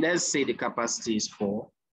let's say the capacity is 4.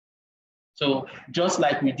 So just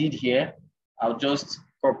like we did here, I'll just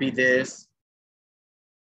copy this,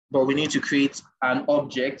 but we need to create an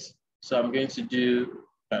object. So I'm going to do,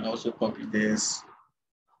 and also copy this.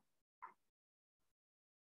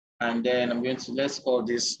 And then I'm going to, let's call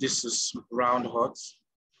this is round hut.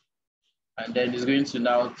 And then it's going to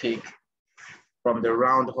now take from the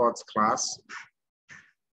round hut class.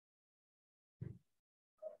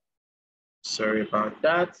 Sorry about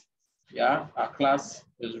that. Yeah, our class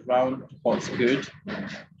is round hut, good.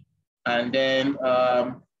 And then,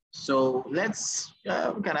 so let's,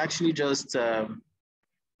 we can actually just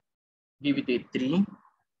give it a 3,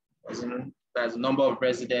 as the number of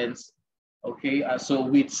residents. Okay, so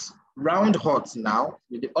with round hut now,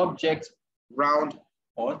 with the object round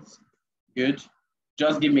hut, good.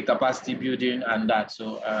 Just give me capacity building and that.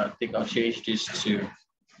 So I think I'll change this to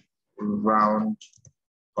round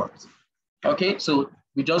hut. Okay, so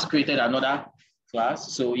we just created another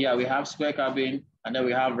class. So yeah, we have square cabin and then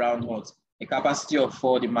we have round hut. A capacity of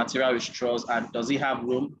 4, the material is straws, and does it have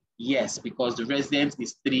room? Yes, because the residence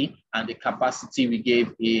is 3 and the capacity we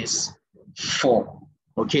gave is 4.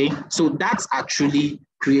 Okay, so that's actually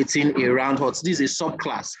creating a round hut. This is a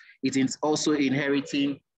subclass. It is also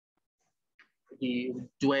inheriting the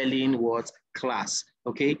dwelling what class.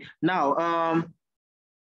 Okay, now I'm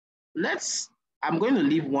going to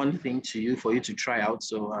leave one thing to you for you to try out.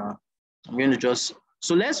 So I'm going to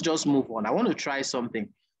let's just move on. I want to try something.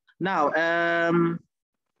 Now,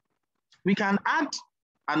 we can add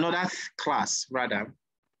another class rather.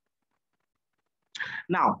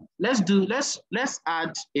 Now, let's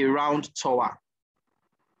add a round tower.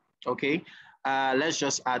 Okay, let's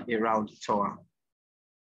just add a round tower.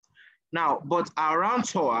 Now, but our round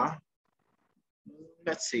tower,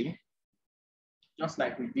 let's see, just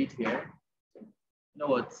like we did here. You know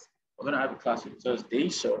what? We're gonna have a class on Thursday,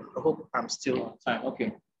 so I hope I'm still on time.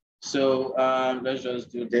 Okay, so let's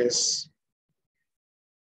just do this.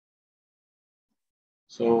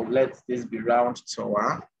 So let this be round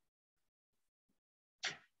tower.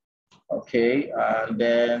 Okay, and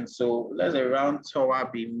then so let a round tower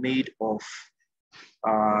be made of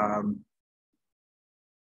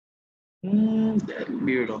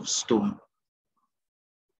stone.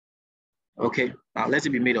 Okay, now let it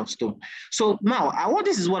be made of stone. So now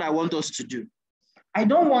this is what I want us to do. I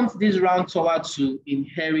don't want this round tower to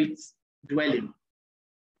inherit dwelling.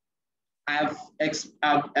 I've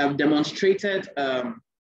demonstrated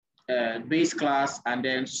base class and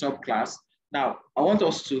then subclass. Now I want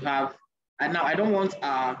us to have, and now I don't want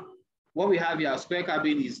what we have here, square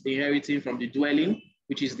cabin is inheriting from the dwelling,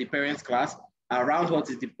 which is the parent class. Our round hut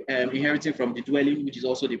is inheriting from the dwelling, which is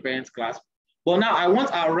also the parent class. But now I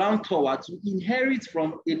want our round tower to inherit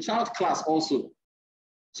from a child class also.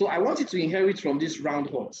 So I want it to inherit from this round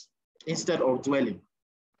hut instead of dwelling.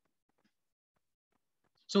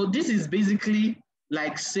 So this is basically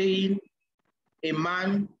like saying a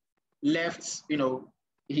man left,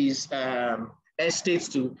 his estate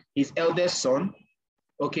to his eldest son,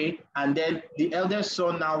 okay? And then the eldest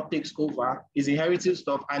son now takes over, is inheriting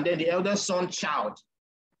stuff, and then the eldest son child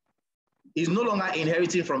is no longer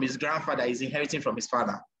inheriting from his grandfather, he's inheriting from his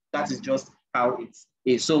father. That is just how it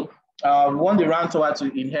is. So we want the round tower to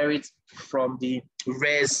inherit from the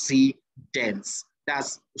residents.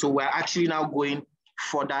 So we're actually now going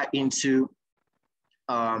further into,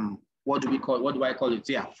 what do I call it?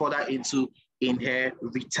 Yeah, further into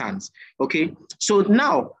inheritance. Okay, so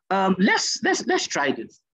now let's try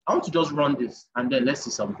this. I want to just run this and then let's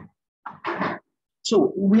see something.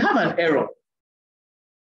 So we have an error.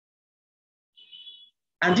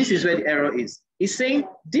 And this is where the error is. It's saying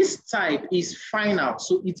this type is final,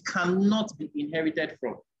 so it cannot be inherited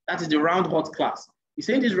from. That is the round hot class. It's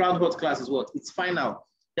saying this round hot class is what? It's final,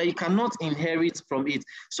 that you cannot inherit from it.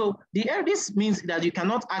 So this means that you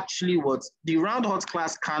cannot actually what? The round hot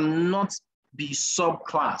class cannot be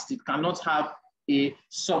subclassed. It cannot have a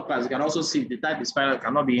subclass. You can also see the type is final,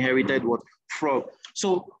 cannot be inherited what? From.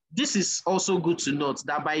 So this is also good to note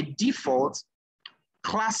that by default,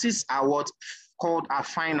 classes are what? Called are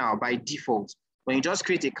final by default. When you just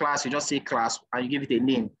create a class, you just say class and you give it a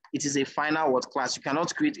name. It is a final what class. You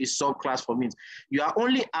cannot create a subclass from it. You are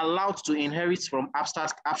only allowed to inherit from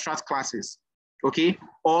abstract classes, okay?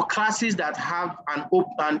 Or classes that have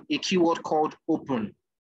a keyword called open.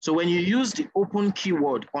 So when you use the open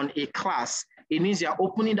keyword on a class, it means you're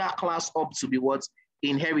opening that class up to be what?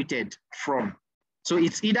 Inherited from. So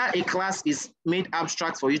it's either a class is made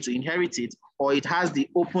abstract for you to inherit it, or it has the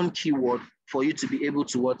open keyword for you to be able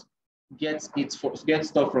to what? Get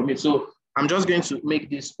stuff from it. So I'm just going to make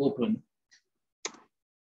this open.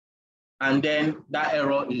 And then that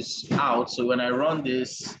error is out. So when I run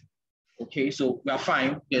this, okay, so we are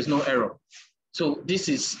fine. There's no error. So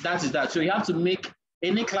that is that. So you have to make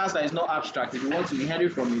any class that is not abstract. If you want to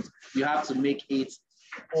inherit from it, you have to make it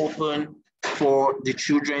open for the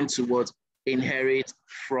children to what? Inherit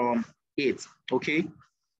from it, okay?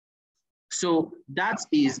 So that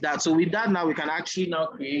is that. So with that now, we can actually now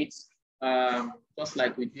create, just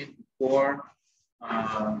like we did before.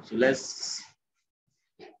 So let's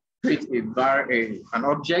create an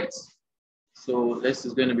object. So this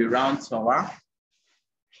is going to be round tower.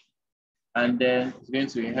 And then it's going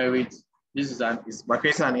to inherit, we're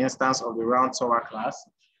creating an instance of the round tower class.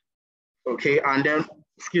 Okay, and then,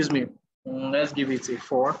 excuse me, let's give it a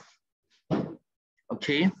 4.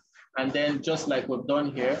 Okay, and then just like we've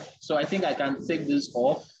done here. So I think I can take this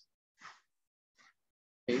off.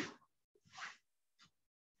 Okay.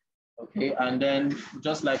 Okay, and then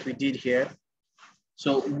just like we did here.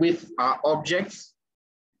 So with our objects,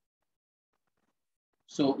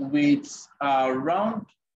 so with our round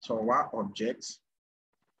tower objects,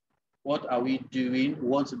 what are we doing? We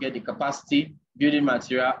want to get the capacity, building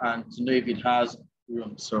material, and to know if it has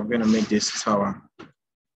room. So I'm going to make this tower.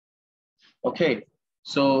 Okay,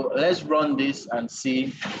 so let's run this and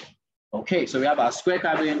see. Okay, so we have our square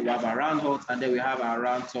cabin, we have our round hut, and then we have our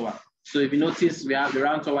round tower. So if you notice, we have the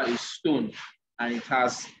round tower is stone, and it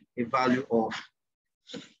has a value of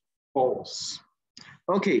false.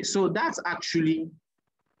 Okay, so that's actually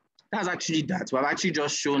that. We've actually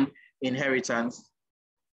just shown inheritance.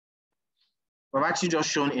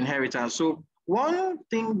 So one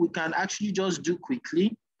thing we can actually just do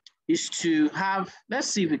quickly is to have, let's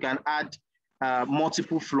see if we can add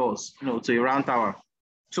multiple floors, to a round tower.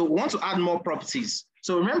 So we want to add more properties.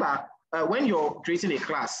 So remember, when you're creating a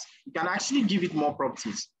class, you can actually give it more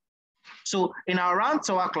properties. So in our round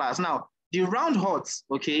tower class, now the round hut,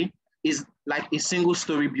 okay, is like a single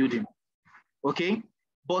story building, okay?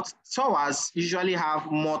 But towers usually have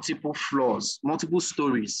multiple floors, multiple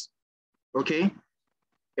stories, okay?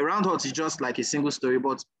 A round hut is just like a single story,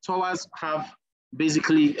 but towers have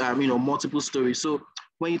basically, multiple stories. So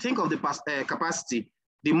when you think of the capacity,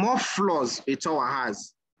 the more floors a tower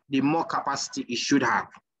has, the more capacity it should have,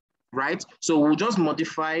 right? So we'll just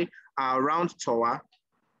modify our round tower,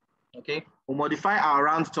 okay? We'll modify our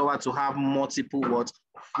round tower to have multiple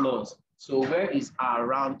floors. So where is our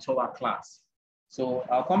round tower class? So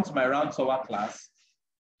I'll come to my round tower class.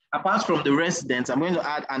 Apart from the residence, I'm going to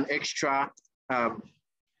add an extra, and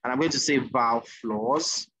I'm going to say val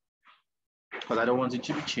floors, because I don't want it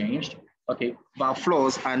to be changed. Okay, val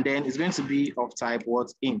floors, and then it's going to be of type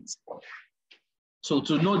int. So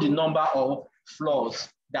to know the number of floors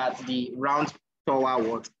that the round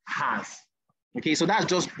tower has. Okay, so that's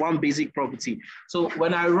just one basic property. So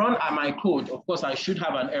when I run my code, of course, I should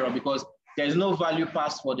have an error because there's no value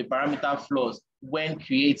passed for the parameter floors when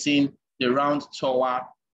creating the round tower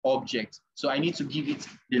object. So I need to give it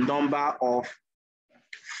the number of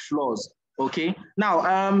floors. Okay, now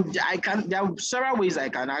there are several ways I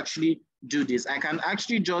can actually do this. I can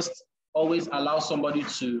actually just always allow somebody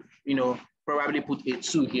to, probably put a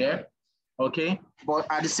 2 here. Okay, but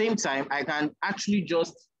at the same time, I can actually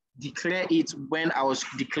just declare it when I was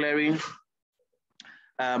declaring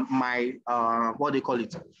my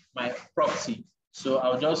my property. So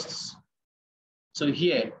I'll just, so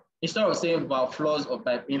here, instead of saying val floors of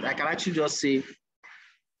type int, I can actually just say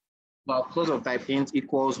val floors of type int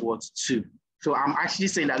equals 2. So I'm actually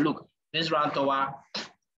saying that, look, this round tower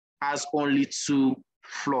has only 2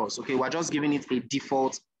 floors. Okay, we're just giving it a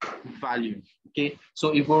default value. Okay,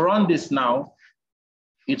 so if we run this now,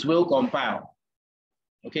 it will compile.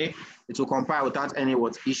 Okay, it will compile without any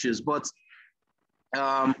issues. But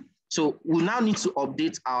so we now need to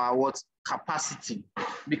update our capacity,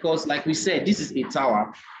 because like we said, this is a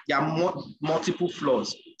tower. There are multiple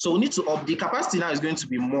floors. So we need to update. Capacity now is going to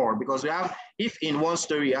be more, because we have, if in one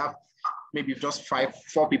story you have maybe just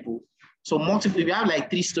 4 people. So multiple, if you have like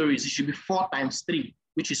 3 stories, it should be 4 times 3,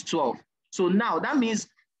 which is 12. So now that means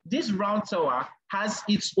this round tower has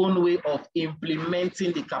its own way of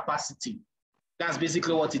implementing the capacity. That's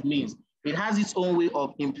basically what it means. It has its own way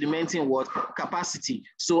of implementing what? Capacity.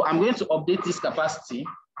 So I'm going to update this capacity.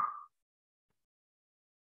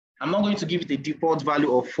 I'm not going to give it a default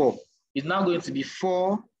value of 4. It's now going to be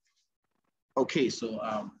 4. Okay, so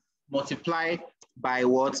multiply by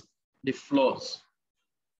what? The floors.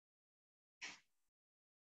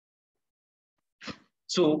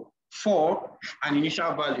 So 4, an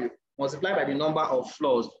initial value, multiplied by the number of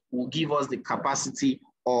floors will give us the capacity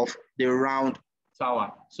of the round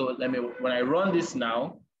tower. So when I run this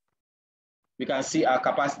now, we can see our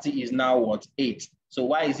capacity is now what? 8. So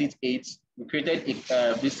why is it 8? We created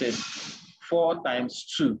this is 4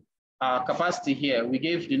 times 2. Our capacity here, we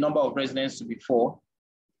gave the number of residents to be 4,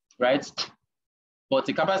 right? But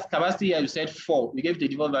the capacity here, we said 4. We gave the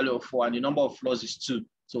default value of 4, and the number of floors is 2.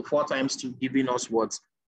 So 4 times 2 giving us what?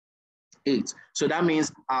 8. So that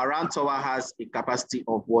means our round tower has a capacity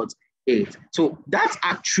of what? 8. So that's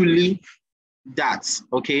actually that,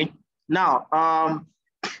 okay? Now,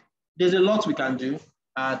 there's a lot we can do.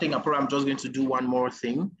 I think I'm just going to do one more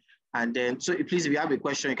thing. And then, so please, if you have a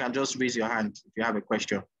question, you can just raise your hand if you have a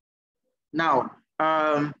question. Now,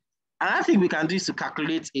 another thing we can do is to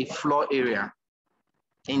calculate a floor area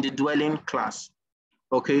in the dwelling class,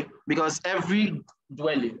 okay? Because every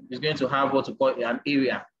dwelling is going to have what we call an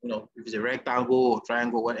area, you know, if it's a rectangle or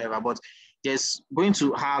triangle, whatever, but there's going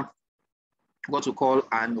to have what we call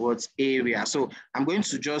an area. So I'm going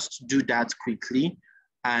to just do that quickly,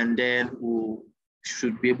 and then we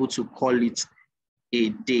should be able to call it a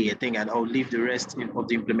day, I think, and I'll leave the rest of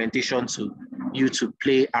the implementation to you to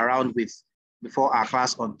play around with before our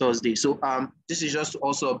class on Thursday. So this is just to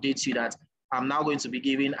also update you that I'm now going to be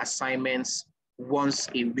giving assignments once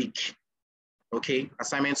a week. Okay,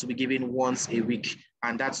 assignments will be given once a week,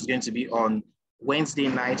 and that's going to be on Wednesday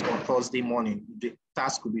night or Thursday morning. The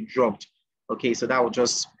task will be dropped. Okay, so that will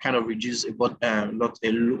just kind of reduce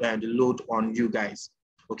the load on you guys.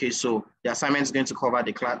 Okay, so the assignment is going to cover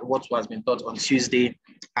the class, what has been taught on Tuesday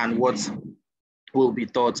and what will be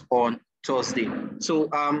taught on Thursday. So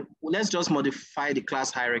let's just modify the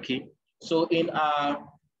class hierarchy. So in our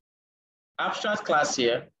abstract class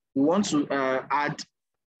here, we want to add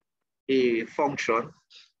a function.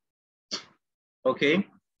 Okay,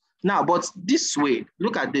 now, but this way,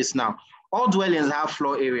 look at this now. All dwellings have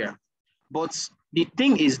floor area, but the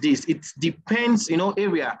thing is this, it depends, you know,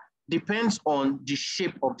 area depends on the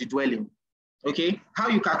shape of the dwelling. Okay, how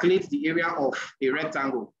you calculate the area of a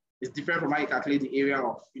rectangle is different from how you calculate the area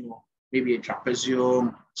of, you know, maybe a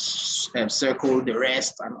trapezium, circle, the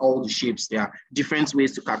rest, and all the shapes. There are different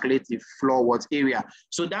ways to calculate the floor area.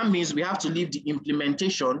 So that means we have to leave the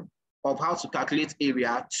implementation of how to calculate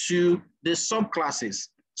area to the subclasses.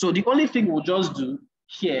 So the only thing we'll just do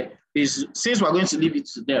here is, since we're going to leave it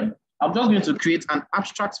to them, I'm just going to create an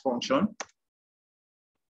abstract function.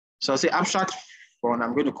 So I'll say abstract function,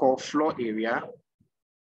 I'm going to call floor area.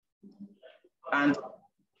 And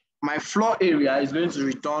my floor area is going to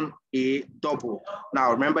return a double.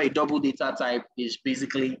 Now, remember, a double data type is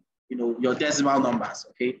basically, you know, your decimal numbers,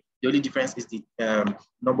 okay? The only difference is the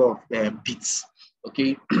number of bits,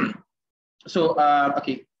 okay? So,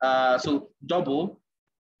 so double.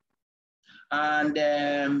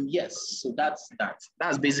 And yes, so that's that.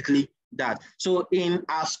 That's basically that. So in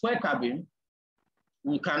our square cabin,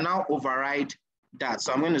 we can now override that.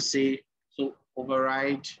 So I'm going to say, so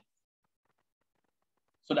override,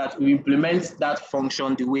 so that we implement that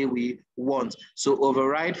function the way we want. So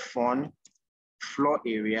override fun, floor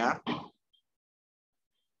area,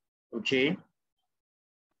 okay,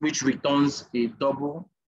 which returns a double.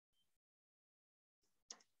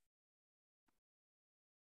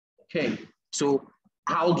 Okay, so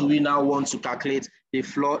how do we now want to calculate the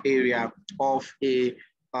floor area of a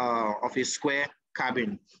square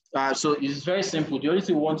cabin? So it's very simple. The only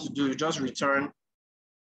thing we want to do is just return,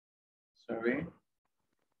 sorry.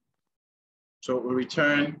 So we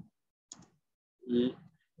return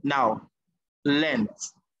now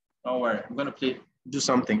length. Don't worry, I'm gonna do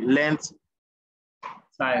something. Length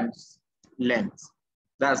times length.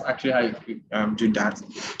 That's actually how you do that.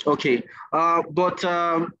 Okay, but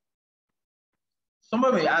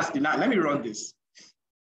somebody may ask you now, let me run this.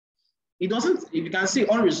 It doesn't, if you can see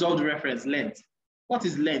unresolved reference length. What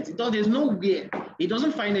is length? There's nowhere, it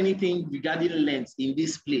doesn't find anything regarding length in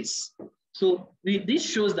this place. So this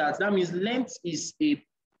shows that means length is a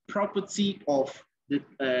property of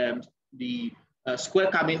the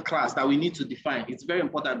square cabin class that we need to define. It's very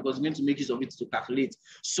important because we need to make use of it to calculate.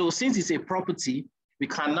 So since it's a property, we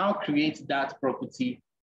can now create that property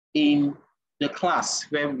in the class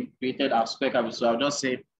where we created our square cabin. So I'll just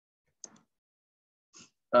say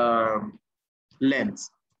length,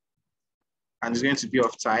 and it's going to be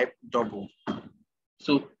of type double.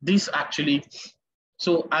 So this actually,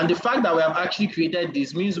 and the fact that we have actually created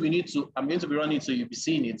this means we need to, I'm going to be running it so you'll be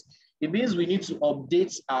seeing it. It means we need to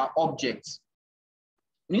update our objects.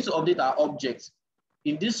 We need to update our objects.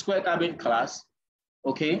 In this square cabin class,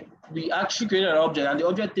 okay, we actually created an object, and the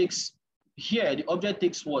object takes, here, the object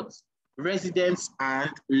takes what? Residence and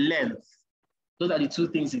length. Those are the two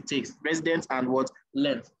things it takes, residence and what?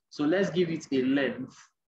 Length. So let's give it a length.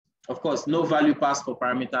 Of course, no value passed for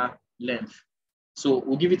parameter length. So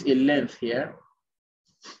we'll give it a length here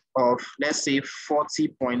of, let's say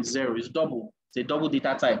 40.0 is double. It's a double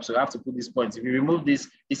data type, so I have to put this point. If you remove this,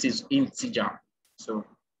 this is integer. So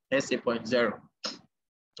let's say 0.0.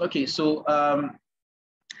 Okay, so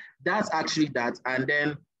that's actually that. And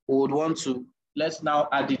then we would want to, let's now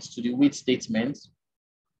add it to the with statement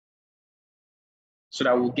so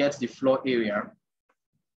that we'll get the floor area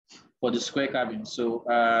for the square cabin. So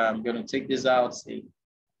I'm going to take this out, say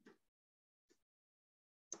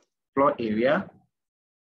floor area,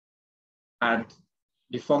 and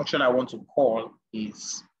the function I want to call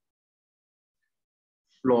is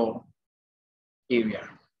floor area.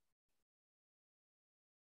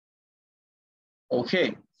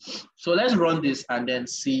 Okay, so let's run this and then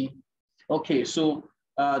see. Okay, so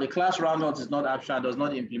the class roundnut is not abstract, does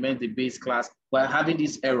not implement the base class. We're having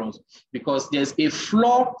these errors because there's a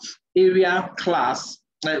floor area class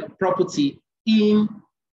property in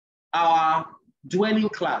our dwelling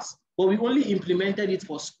class, but we only implemented it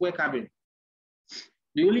for square cabin.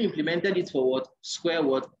 We only implemented it for what? Square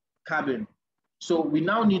what? Cabin. So we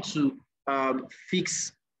now need to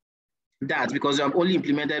fix that because we have only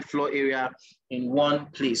implemented floor area in one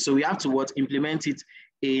place. So we have to what? Implement it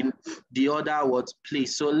in the other what?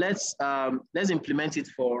 Place. So let's implement it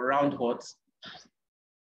for round hot.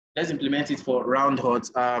 Let's implement it for round hot.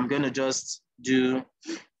 I'm going to just do,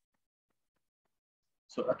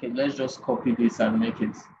 so okay, let's just copy this and make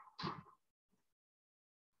it.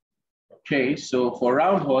 Okay, so for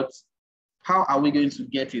round hot, how are we going to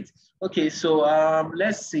get it? Okay, so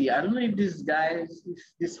let's see. I don't know if this guy, if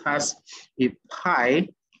this has a pi,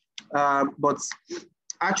 but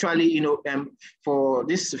actually, you know, for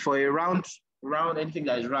a round, anything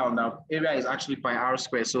that is round, now area is actually pi r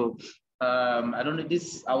squared. So I don't know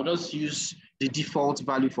this. I'll just use the default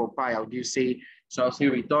value for pi. I'll give say, so I'll say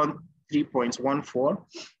return 3.14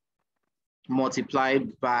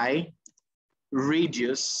 multiplied by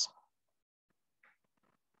radius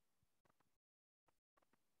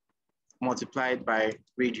multiplied by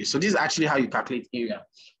radius. So this is actually how you calculate area.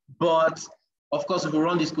 But of course, if we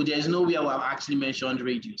run this code, there is nowhere we have actually mentioned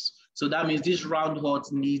radius. So that means this round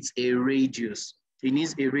hot needs a radius. It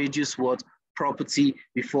needs a radius what? Property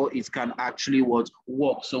before it can actually what?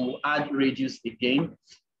 Work. So we'll add radius again.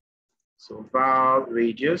 So var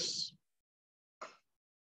radius.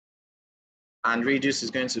 And radius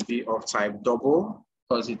is going to be of type double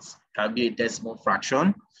because it can be a decimal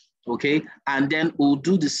fraction. Okay, and then we'll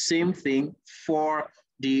do the same thing for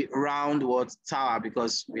the round what? Tower,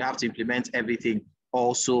 because we have to implement everything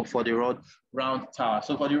also for the round tower.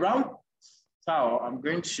 So for the round tower, I'm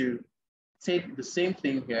going to take the same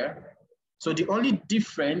thing here. So the only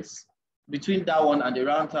difference between that one and the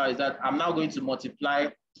round tower is that I'm now going to multiply,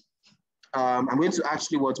 I'm going to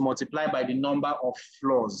actually what? Multiply by the number of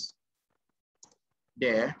floors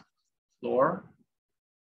there, floor,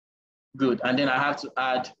 good. And then I have to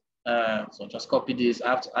add, so just copy this. I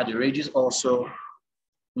have to add the radius also.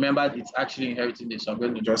 Remember, it's actually inheriting this. So I'm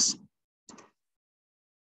going to just.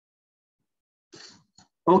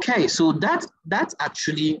 Okay, so that's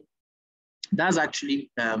actually that.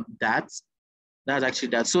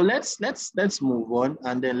 So let's move on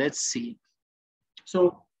and then let's see.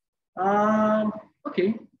 So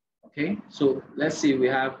okay. So let's see if we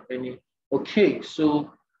have any. Okay,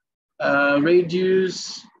 so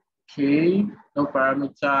radius. Okay, no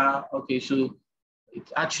parameter. Okay, so it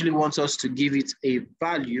actually wants us to give it a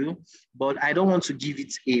value, but I don't want to give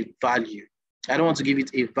it a value. I don't want to give it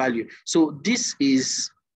a value. So this is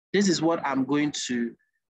what I'm going to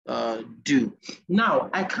do. Now,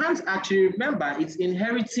 I can't actually remember, it's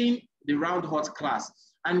inheriting the round hot class.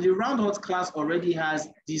 And the round hot class already has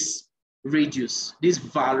this radius, this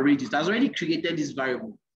val radius. That's already created this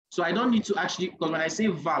variable. So I don't need to actually, because when I say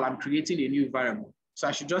val, I'm creating a new variable. So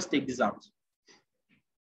I should just take this out.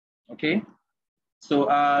 Okay. So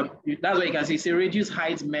that's what you can see. It's a radius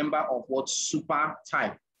height member of what super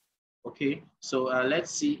type. Okay. So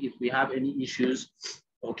let's see if we have any issues.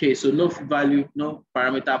 Okay. So no value, no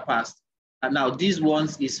parameter passed. And now these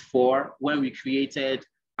ones is for when we created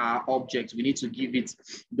our object. We need to give it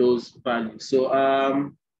those values. So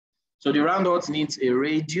so the round hot needs a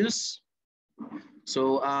radius.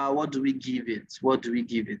 So what do we give it? What do we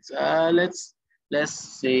give it? Let's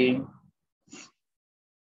say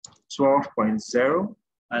 12.0.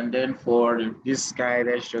 And then for this guy,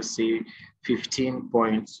 let's just say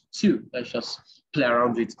 15.2. Let's just play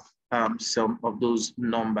around with some of those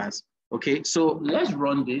numbers. Okay, so let's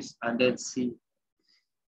run this and then see.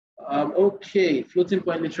 Okay, floating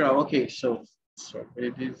point literal. Okay, so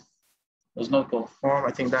it does not conform.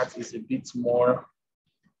 I think that is a bit more.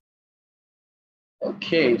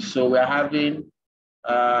 Okay, so we're having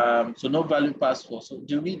so no value passed for. So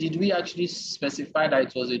did we actually specify that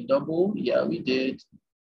it was a double? Yeah, we did.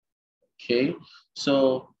 Okay,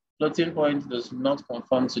 so floating point does not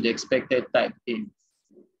conform to the expected type A.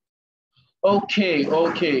 Okay.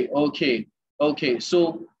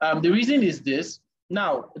 So the reason is this.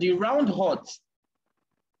 Now the round hot,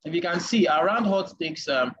 if you can see, our round hot takes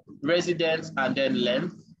residence and then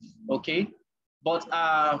length. Okay, but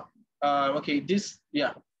okay, this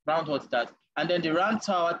round hot that. And then the round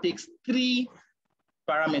tower takes 3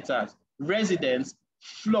 parameters: residence,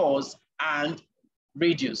 floors, and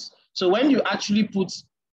radius. So when you actually put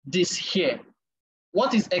this here,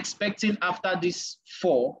 what is expecting after this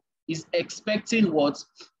 4 is expecting what?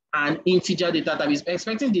 An integer data type. Is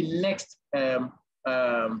expecting the next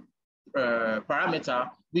parameter,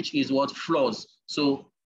 which is what? Floors.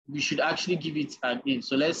 So we should actually give it an int.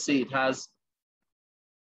 So let's say it has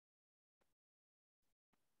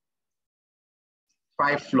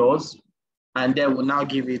 5 floors, and then we'll now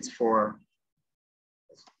give it for,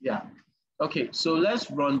 okay, so let's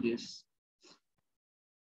run this.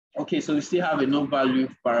 Okay, so we still have a no value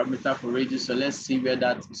parameter for radius, so let's see where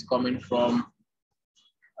that is coming from.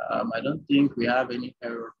 I don't think we have any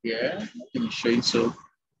error here. Nothing is showing, so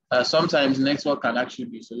sometimes network can actually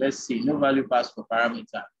be, so let's see, no value passed for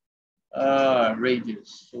parameter.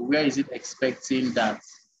 Radius, so where is it expecting that?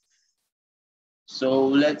 So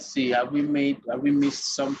let's see, have we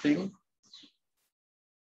missed something?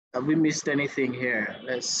 Have we missed anything here?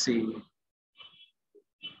 Let's see.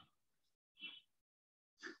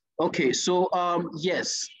 Okay, so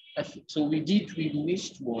yes, so we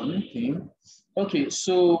missed one thing. Okay,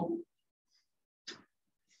 so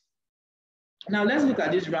now let's look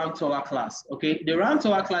at this round tower class. Okay, the round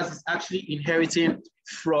tower class is actually inheriting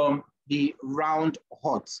from the round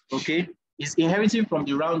hot. Okay, it's inheriting from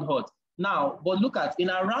the round hot. Now, but look at, in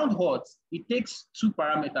our round hot, it takes 2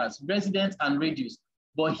 parameters, residence and radius.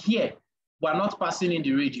 But here, we're not passing in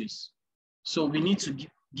the radius. So we need to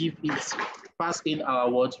give it, pass in our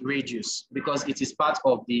word radius, because it is part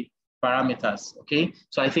of the parameters, okay?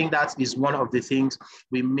 So I think that is one of the things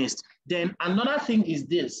we missed. Then another thing is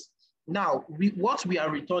this. Now, what we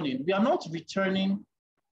are returning, we are not returning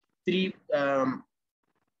 3,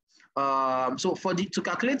 so to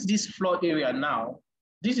calculate this floor area now,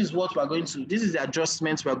 this is what we're going to, this is the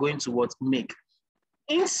adjustments we're going to make.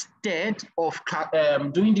 Instead of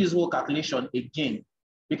doing this whole calculation again,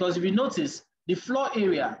 because if you notice, the floor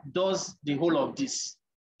area does the whole of this.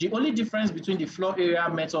 The only difference between the floor area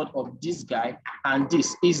method of this guy and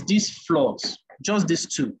this is these floors, just these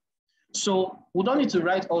 2. So we don't need to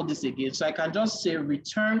write all this again. So I can just say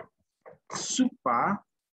return super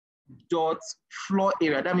dot floor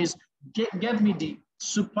area. That means get me the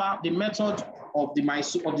method of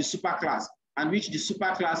the super class, and which the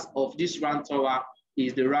super class of this round tower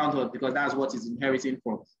is the round hot, because that's what it's inheriting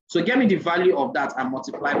from. So get me the value of that and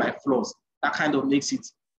multiply by floors. That kind of makes it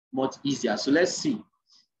much easier. So let's see.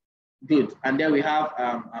 Good. And then we have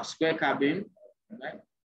a square cabin, right?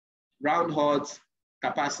 Round hot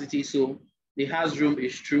capacity. So the house room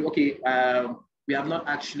is true. Okay. We have not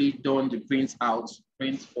actually done the print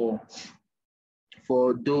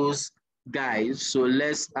for those guys. So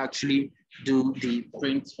let's actually do the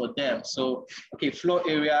print for them. So, okay, floor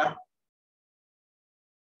area,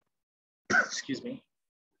 excuse me,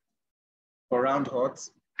 for round hot.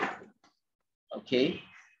 Okay.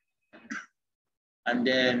 And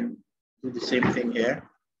then do the same thing here.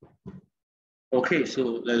 Okay,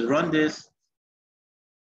 so let's run this.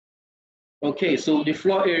 Okay, so the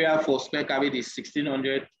floor area for square cabin is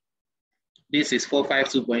 1600. This is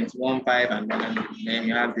 452.15, and then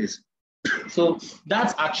you have this. So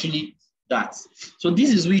that's actually that. So this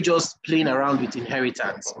is we just playing around with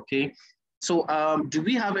inheritance. Okay. So do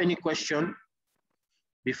we have any question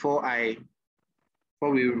before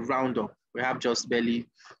we round up? We have just barely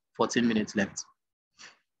 14 minutes left.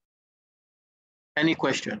 Any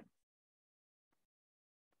question?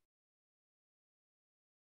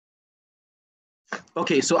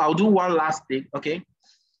 Okay, so I'll do one last thing. Okay,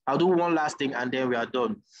 I'll do one last thing and then we are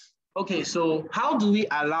done. Okay, so how do we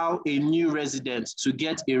allow a new resident to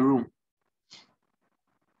get a room?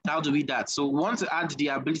 How do we do that? So we want to add the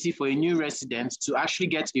ability for a new resident to actually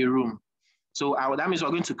get a room. So that means we're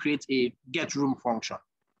going to create a get room function.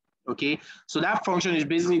 Okay, so that function is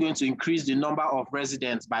basically going to increase the number of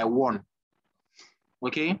residents by 1.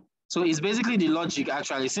 Okay, so it's basically the logic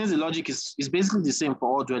actually, since the logic is basically the same for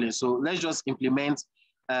all dwellings. So let's just implement,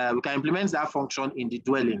 we can implement that function in the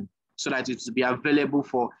dwelling so that it will be available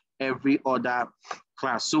for every other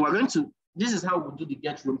class. So we're going to, this is how we do the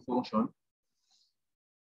get room function.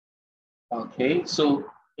 Okay, so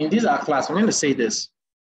in this our class, I'm going to say this.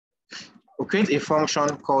 We'll create a function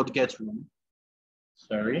called get room.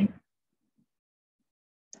 Sorry.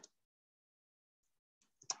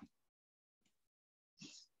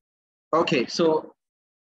 Okay, so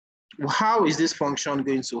how is this function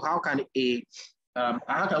going to, how can we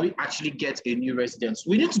actually get a new resident?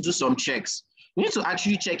 We need to do some checks. We need to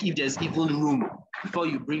actually check if there's even room before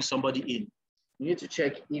you bring somebody in. You need to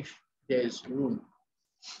check if there's room.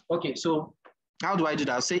 Okay, so how do I do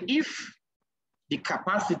that? I'll say if the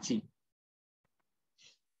capacity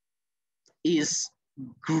is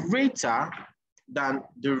greater than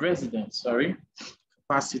the residence,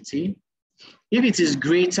 capacity, if it is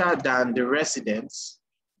greater than the residence,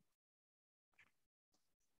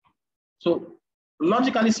 so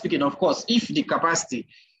logically speaking, of course, if the capacity,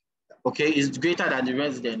 okay, is greater than the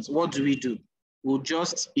residence, what do? We'll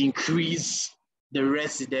just increase the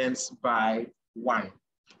residence by 1.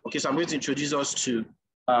 Okay, so I'm going to introduce us to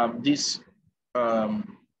this.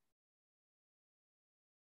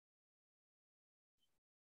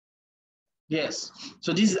 Yes,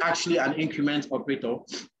 so this is actually an increment operator.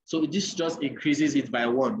 So this just increases it by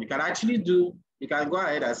 1. You can actually do, you can go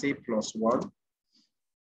ahead and say +1.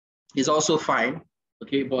 It's also fine,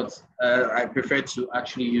 okay, but I prefer to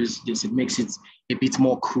actually use this. It makes it a bit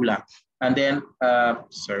more cooler. And then, and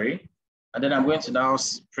then I'm going to now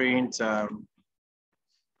print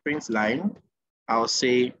line. I'll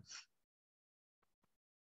say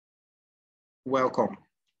welcome.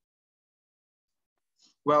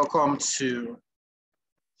 Welcome to,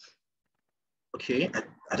 okay,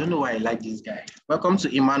 I don't know why I like this guy. Welcome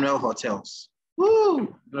to Emmanuel Hotels.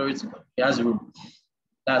 Woo, glory to God. He has a room.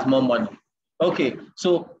 That's more money. Okay,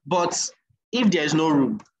 so, but if there's no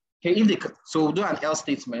room, okay, so we'll do an else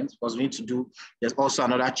statement because we need to do, there's also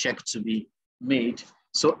another check to be made.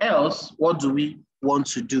 So else, what do we want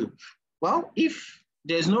to do? Well, if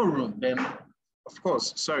there's no room, then of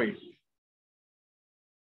course,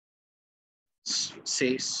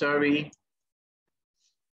 say sorry,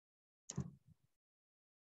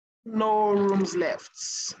 no rooms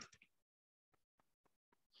left.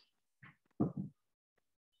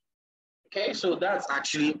 Okay, so that's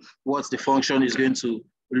actually what the function is going to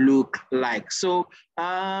look like. So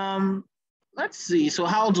let's see. So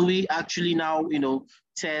how do we actually now,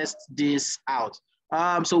 test this out?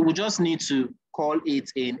 So we just need to call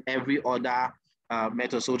it in every other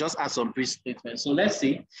method. So we'll just add some pre-statements. So let's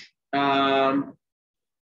see.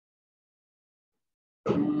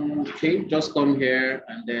 Okay, just come here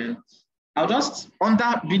and then I'll just,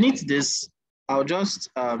 beneath this, I'll just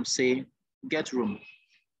say get room.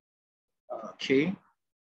 Okay.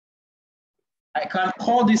 I can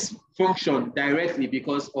call this function directly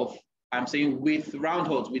because of, I'm saying with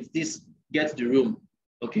roundhouse, with this get the room.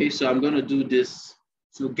 Okay, so I'm going to do this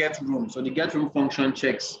to get room. So the get room function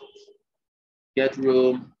checks get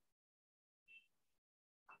room.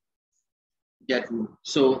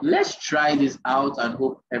 So let's try this out and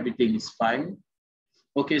hope everything is fine.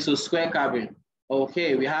 Okay, so square cabin.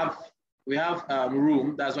 Okay, we have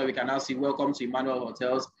room. That's why we can now see welcome to Emmanuel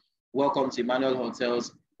Hotels. Welcome to Emmanuel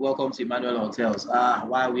Hotels. Welcome to Emmanuel Hotels.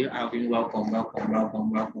 Why are we having welcome?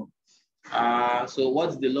 So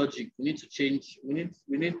what's the logic? We need to change. We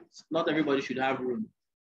need. Not everybody should have room.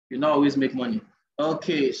 You not always make money.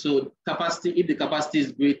 Okay, so capacity. If the capacity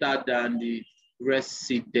is greater than the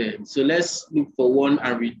resident, so let's look for one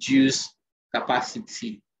and reduce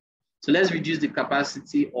capacity. So let's reduce the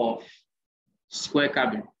capacity of square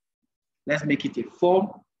cabin. Let's make it a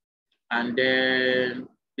 4, and then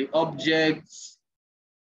the object,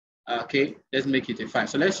 okay, let's make it a 5.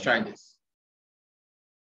 So let's try this.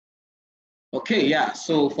 Okay, yeah,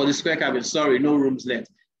 so for the square cabin, sorry, no rooms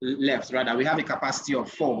left, rather, we have a capacity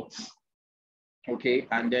of 4. Okay,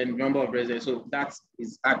 and then number of residents, so that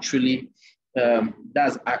is actually,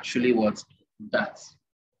 that's actually what that.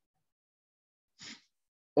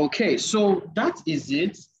 Okay, so that is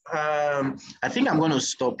it. I think I'm going to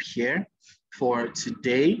stop here for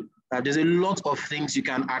today. There's a lot of things you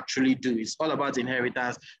can actually do. It's all about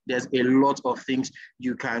inheritance. There's a lot of things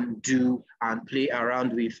you can do and play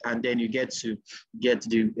around with, and then you get to get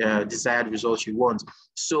the desired results you want.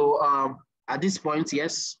 So at this point,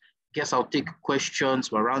 yes, guess I'll take questions.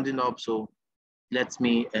 We're rounding up, so let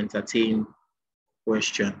me entertain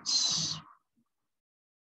questions.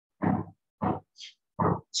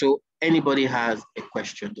 So anybody has a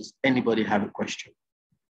question? Does anybody have a question?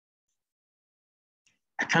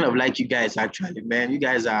 I kind of like you guys actually, man. You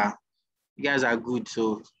guys are good,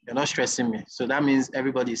 so you're not stressing me. So that means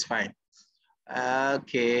everybody's fine.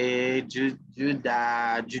 Okay,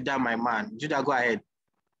 Judah, my man. Judah, go ahead.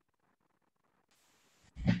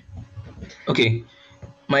 Okay,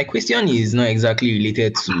 my question is not exactly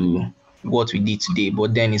related to what we did today,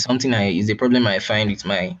 but then it's something is a problem I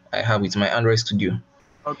have with my Android Studio.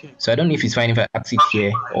 Okay. So I don't know if it's fine if I ask it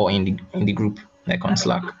here or in the group, like on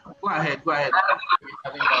Slack. Go ahead.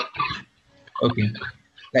 Okay.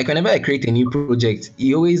 Like whenever I create a new project,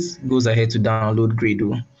 it always goes ahead to download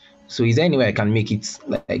Gradle. So is there any way I can make it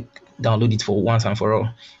like download it for once and for all?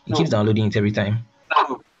 It keeps downloading it every time.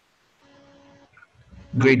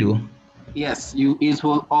 Gradle. Yes, it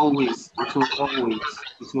will always.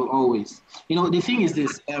 You know, the thing is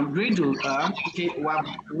this, Gradle, okay,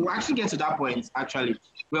 we'll actually get to that point, actually,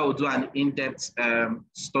 where we'll do an in-depth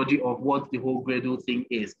study of what the whole Gradle thing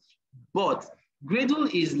is. But Gradle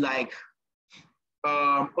is like,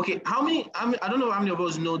 okay, I don't know how many of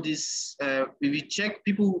us know this. If you check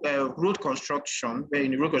people, road construction,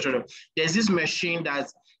 in the road construction, there's this machine that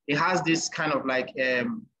it has this kind of like,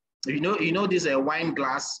 you know this wine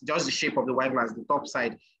glass, just the shape of the wine glass, the top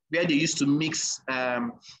side, where they used to mix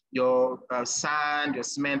your sand, your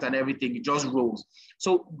cement and everything, it just rolls.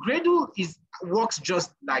 So Gradle works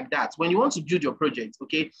just like that. When you want to build your project,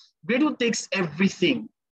 okay, Gradle takes everything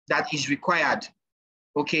that is required.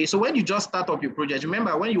 Okay, so when you just start up your project,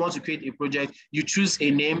 remember when you want to create a project, you choose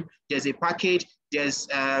a name, there's a package, there's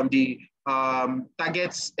the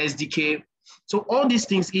targets SDK. So all these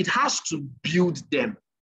things, it has to build them.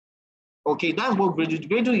 Okay, that's what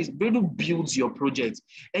Gradle is. Gradle builds your project.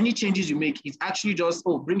 Any changes you make, it's actually just,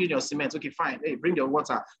 bring in your cement. Okay, fine. Hey, bring your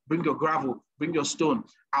water, bring your gravel, bring your stone.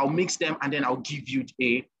 I'll mix them and then I'll give you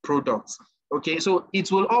a product. Okay, so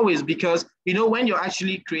it will always, because, you know, when you're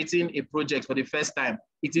actually creating a project for the first time,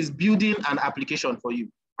 it is building an application for you.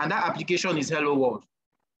 And that application is Hello World.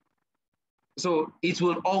 So it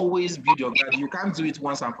will always build your Gradle. You can't do it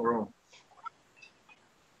once and for all.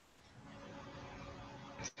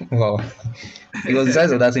 Wow. Because the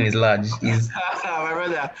size of that thing is large. My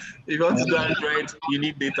brother, if you want to do Android, you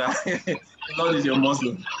need data. The Lord is your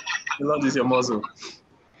muscle.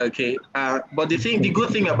 Okay, but the good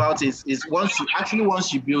thing about it is once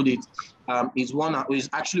you build it, is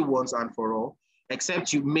actually once and for all.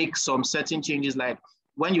 Except you make some certain changes, like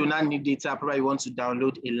when you now need data, probably you want to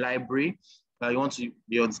download a library. You want to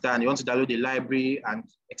download a library and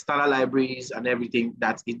external libraries and everything,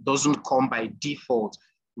 that it doesn't come by default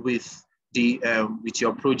with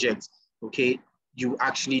your project. Okay, you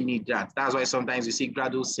actually need that. That's why sometimes you see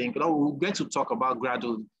Gradle sync. We'll get to talk about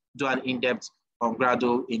Gradle, do an in-depth on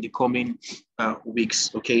Gradle in the coming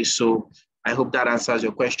weeks. Okay, so I hope that answers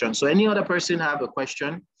your question. So any other person have a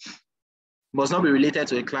question? Must not be related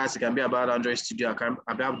to a class. It can be about Android Studio. It can be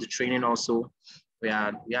about the training also. We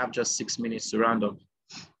have just 6 minutes to round up.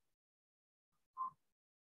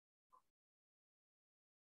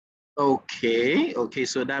 Okay,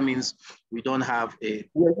 so that means we don't have a...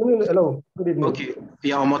 Hello, good evening. Okay,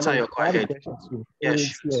 yeah, Omota, go ahead.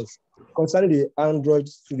 Yes. Concerning the Android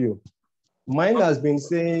Studio, mine has been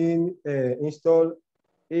saying install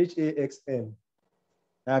HAXM.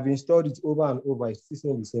 I have installed it over and over. It's still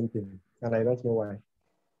saying the same thing, and I don't know why.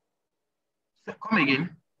 Come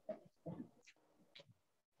again.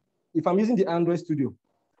 If I'm using the Android Studio,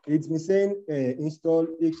 it's been saying install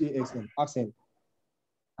HAXM.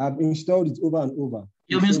 I've installed it over and over.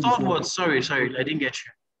 You've installed what? Sorry, I didn't get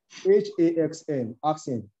you. HAXM,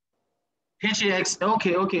 accent. HAX,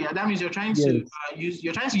 okay. That means you're trying to use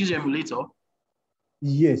your emulator.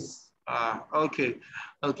 Yes. Okay.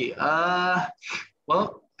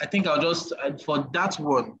 Well, I think I'll just for that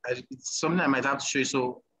one, it's something I might have to show you.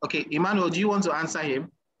 So, okay, Emmanuel, do you want to answer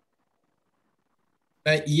him?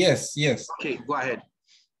 Yes. Okay, go ahead.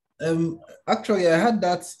 Actually, I had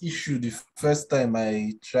that issue the first time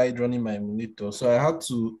I tried running my emulator, so I had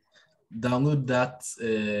to download that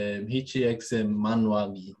HAXM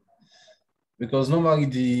manually, because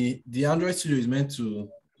normally the Android Studio is meant to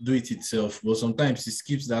do it itself, but sometimes it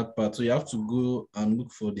skips that part, so you have to go and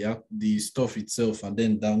look for the stuff itself and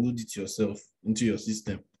then download it yourself into your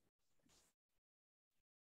system.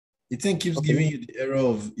 The thing keeps giving you the error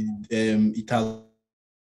of it has.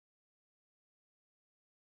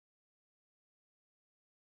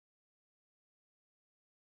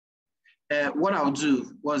 What I'll do,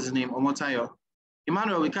 what's his name? Omotayo.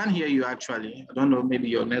 Emmanuel, we can't hear you actually. I don't know, maybe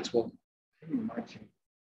your network. Can you imagine?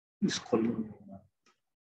 Who's calling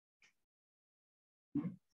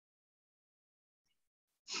me?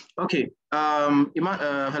 Okay.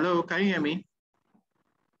 Hello, can you hear me?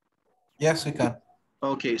 Yes, we can.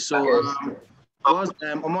 Okay, so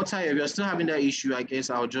Omotayo, if you're still having that issue, I guess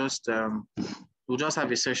I'll just we'll just have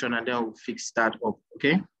a session and then we'll fix that up,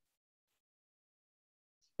 okay?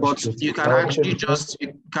 But you can actually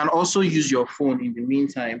you can also use your phone in the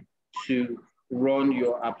meantime to run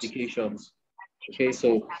your applications. Okay,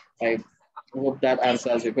 so I hope that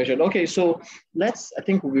answers your question. Okay, so I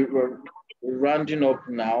think we're rounding up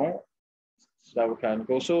now so that we can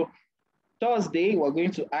go. So Thursday, we're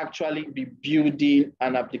going to actually be building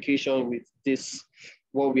an application with this,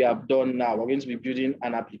 what we have done now. We're going to be building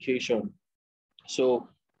an application. So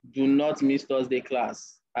do not miss Thursday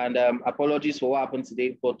class. And apologies for what happened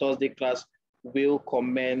today, but Thursday class will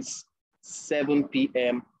commence 7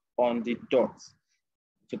 p.m. on the dot.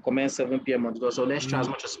 To commence 7 p.m. on the dot. So let's try as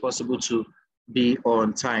much as possible to be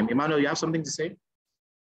on time. Emmanuel, you have something to say?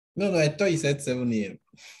 No, I thought you said 7 a.m.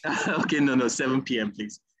 Okay, no, 7 p.m.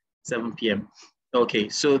 please. 7 p.m. Okay,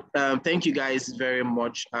 so thank you guys very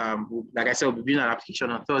much. Like I said, we'll be doing an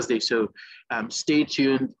application on Thursday, so stay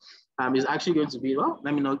tuned. It's actually going to be, well,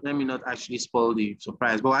 let me not actually spoil the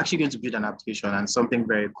surprise, but we're actually going to build an application and something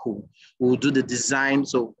very cool. We'll do the design.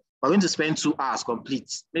 So we're going to spend 2 hours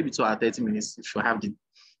complete, maybe 2 hours, 30 minutes if you have the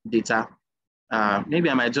data. Maybe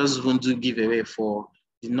I might just even do giveaway for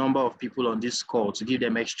the number of people on this call to give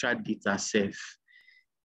them extra data safe.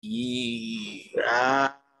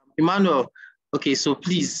 Yeah. Emmanuel, okay, so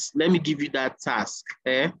please, let me give you that task.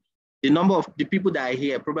 The number of the people that are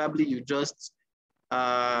here, probably you just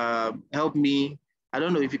help me. I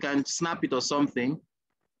don't know if you can snap it or something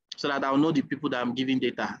so that I'll know the people that I'm giving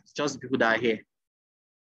data, just the people that are here.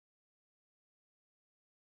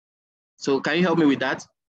 So can you help me with that?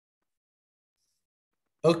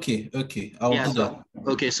 Okay, I'll do that.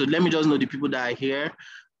 Okay, so let me just know the people that are here.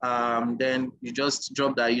 Then you just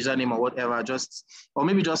drop that username or whatever, or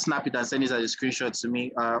maybe just snap it and send it as a screenshot to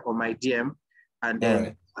me on my DM. And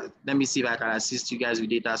then let me see if I can assist you guys with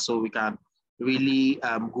data so we can really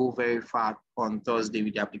go very far on Thursday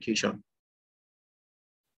with the application.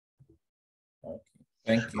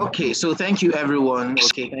 Thank you. Okay, so thank you everyone.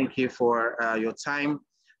 Okay, thank you for your time,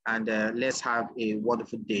 and let's have a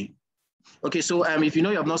wonderful day. Okay, so if you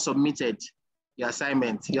know you have not submitted your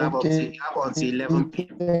assignment, you have until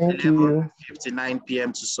 11:59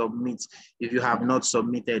 p.m. to submit if you have not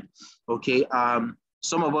submitted. Okay,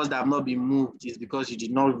 some of us that have not been moved is because you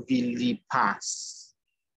did not really pass.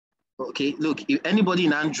 Okay, look, if anybody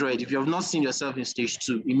in Android, if you have not seen yourself in stage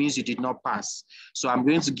 2, it means you did not pass. So I'm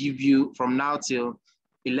going to give you from now till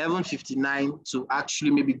 11:59 to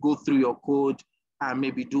actually maybe go through your code and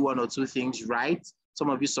maybe do 1 or 2 things right. Some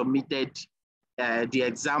of you submitted the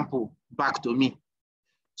example back to me.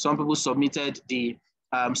 Some people submitted the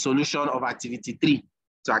solution of activity 3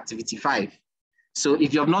 to activity 5. So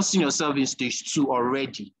if you have not seen yourself in stage 2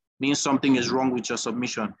 already, means something is wrong with your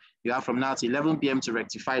submission. You have from now to 11 p.m. to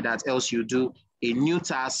rectify that, else you do a new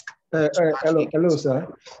task. Hello, sir.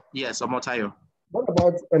 Yes, Omotayo. What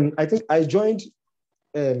about, I think I joined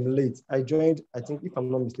late. I joined, I think, if I'm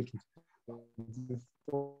not mistaken,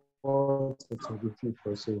 before or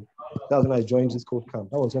so. That was when I joined this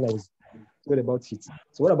KodeCamp. That was when I was told about it.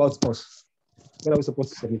 So what about us? When are we supposed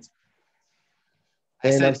to submit?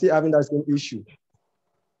 And I'm still having that same issue.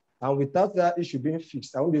 And without that issue being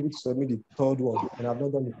fixed, I won't be able to submit the 3rd one. And I've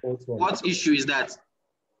not done the 4th one. What issue is that?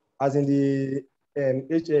 As in the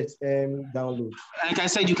HXM download. Like I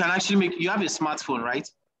said, you can actually you have a smartphone, right?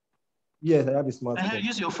 Yes, I have a smartphone.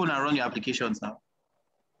 Use your phone and run your applications now.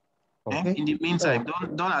 Okay. In the meantime,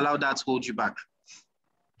 don't allow that to hold you back.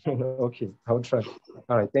 Okay, I'll try.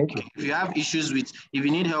 All right, thank you. If you have issues if you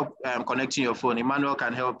need help connecting your phone, Emmanuel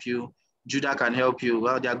can help you, Judah can help you.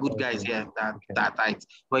 Well, there are good guys here that tight,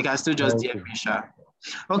 but you can still just DM me, sure.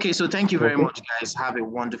 Okay, so thank you very much, guys. Have a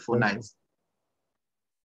wonderful night.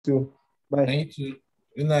 Bye. Thank you.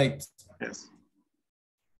 Good night. Yes.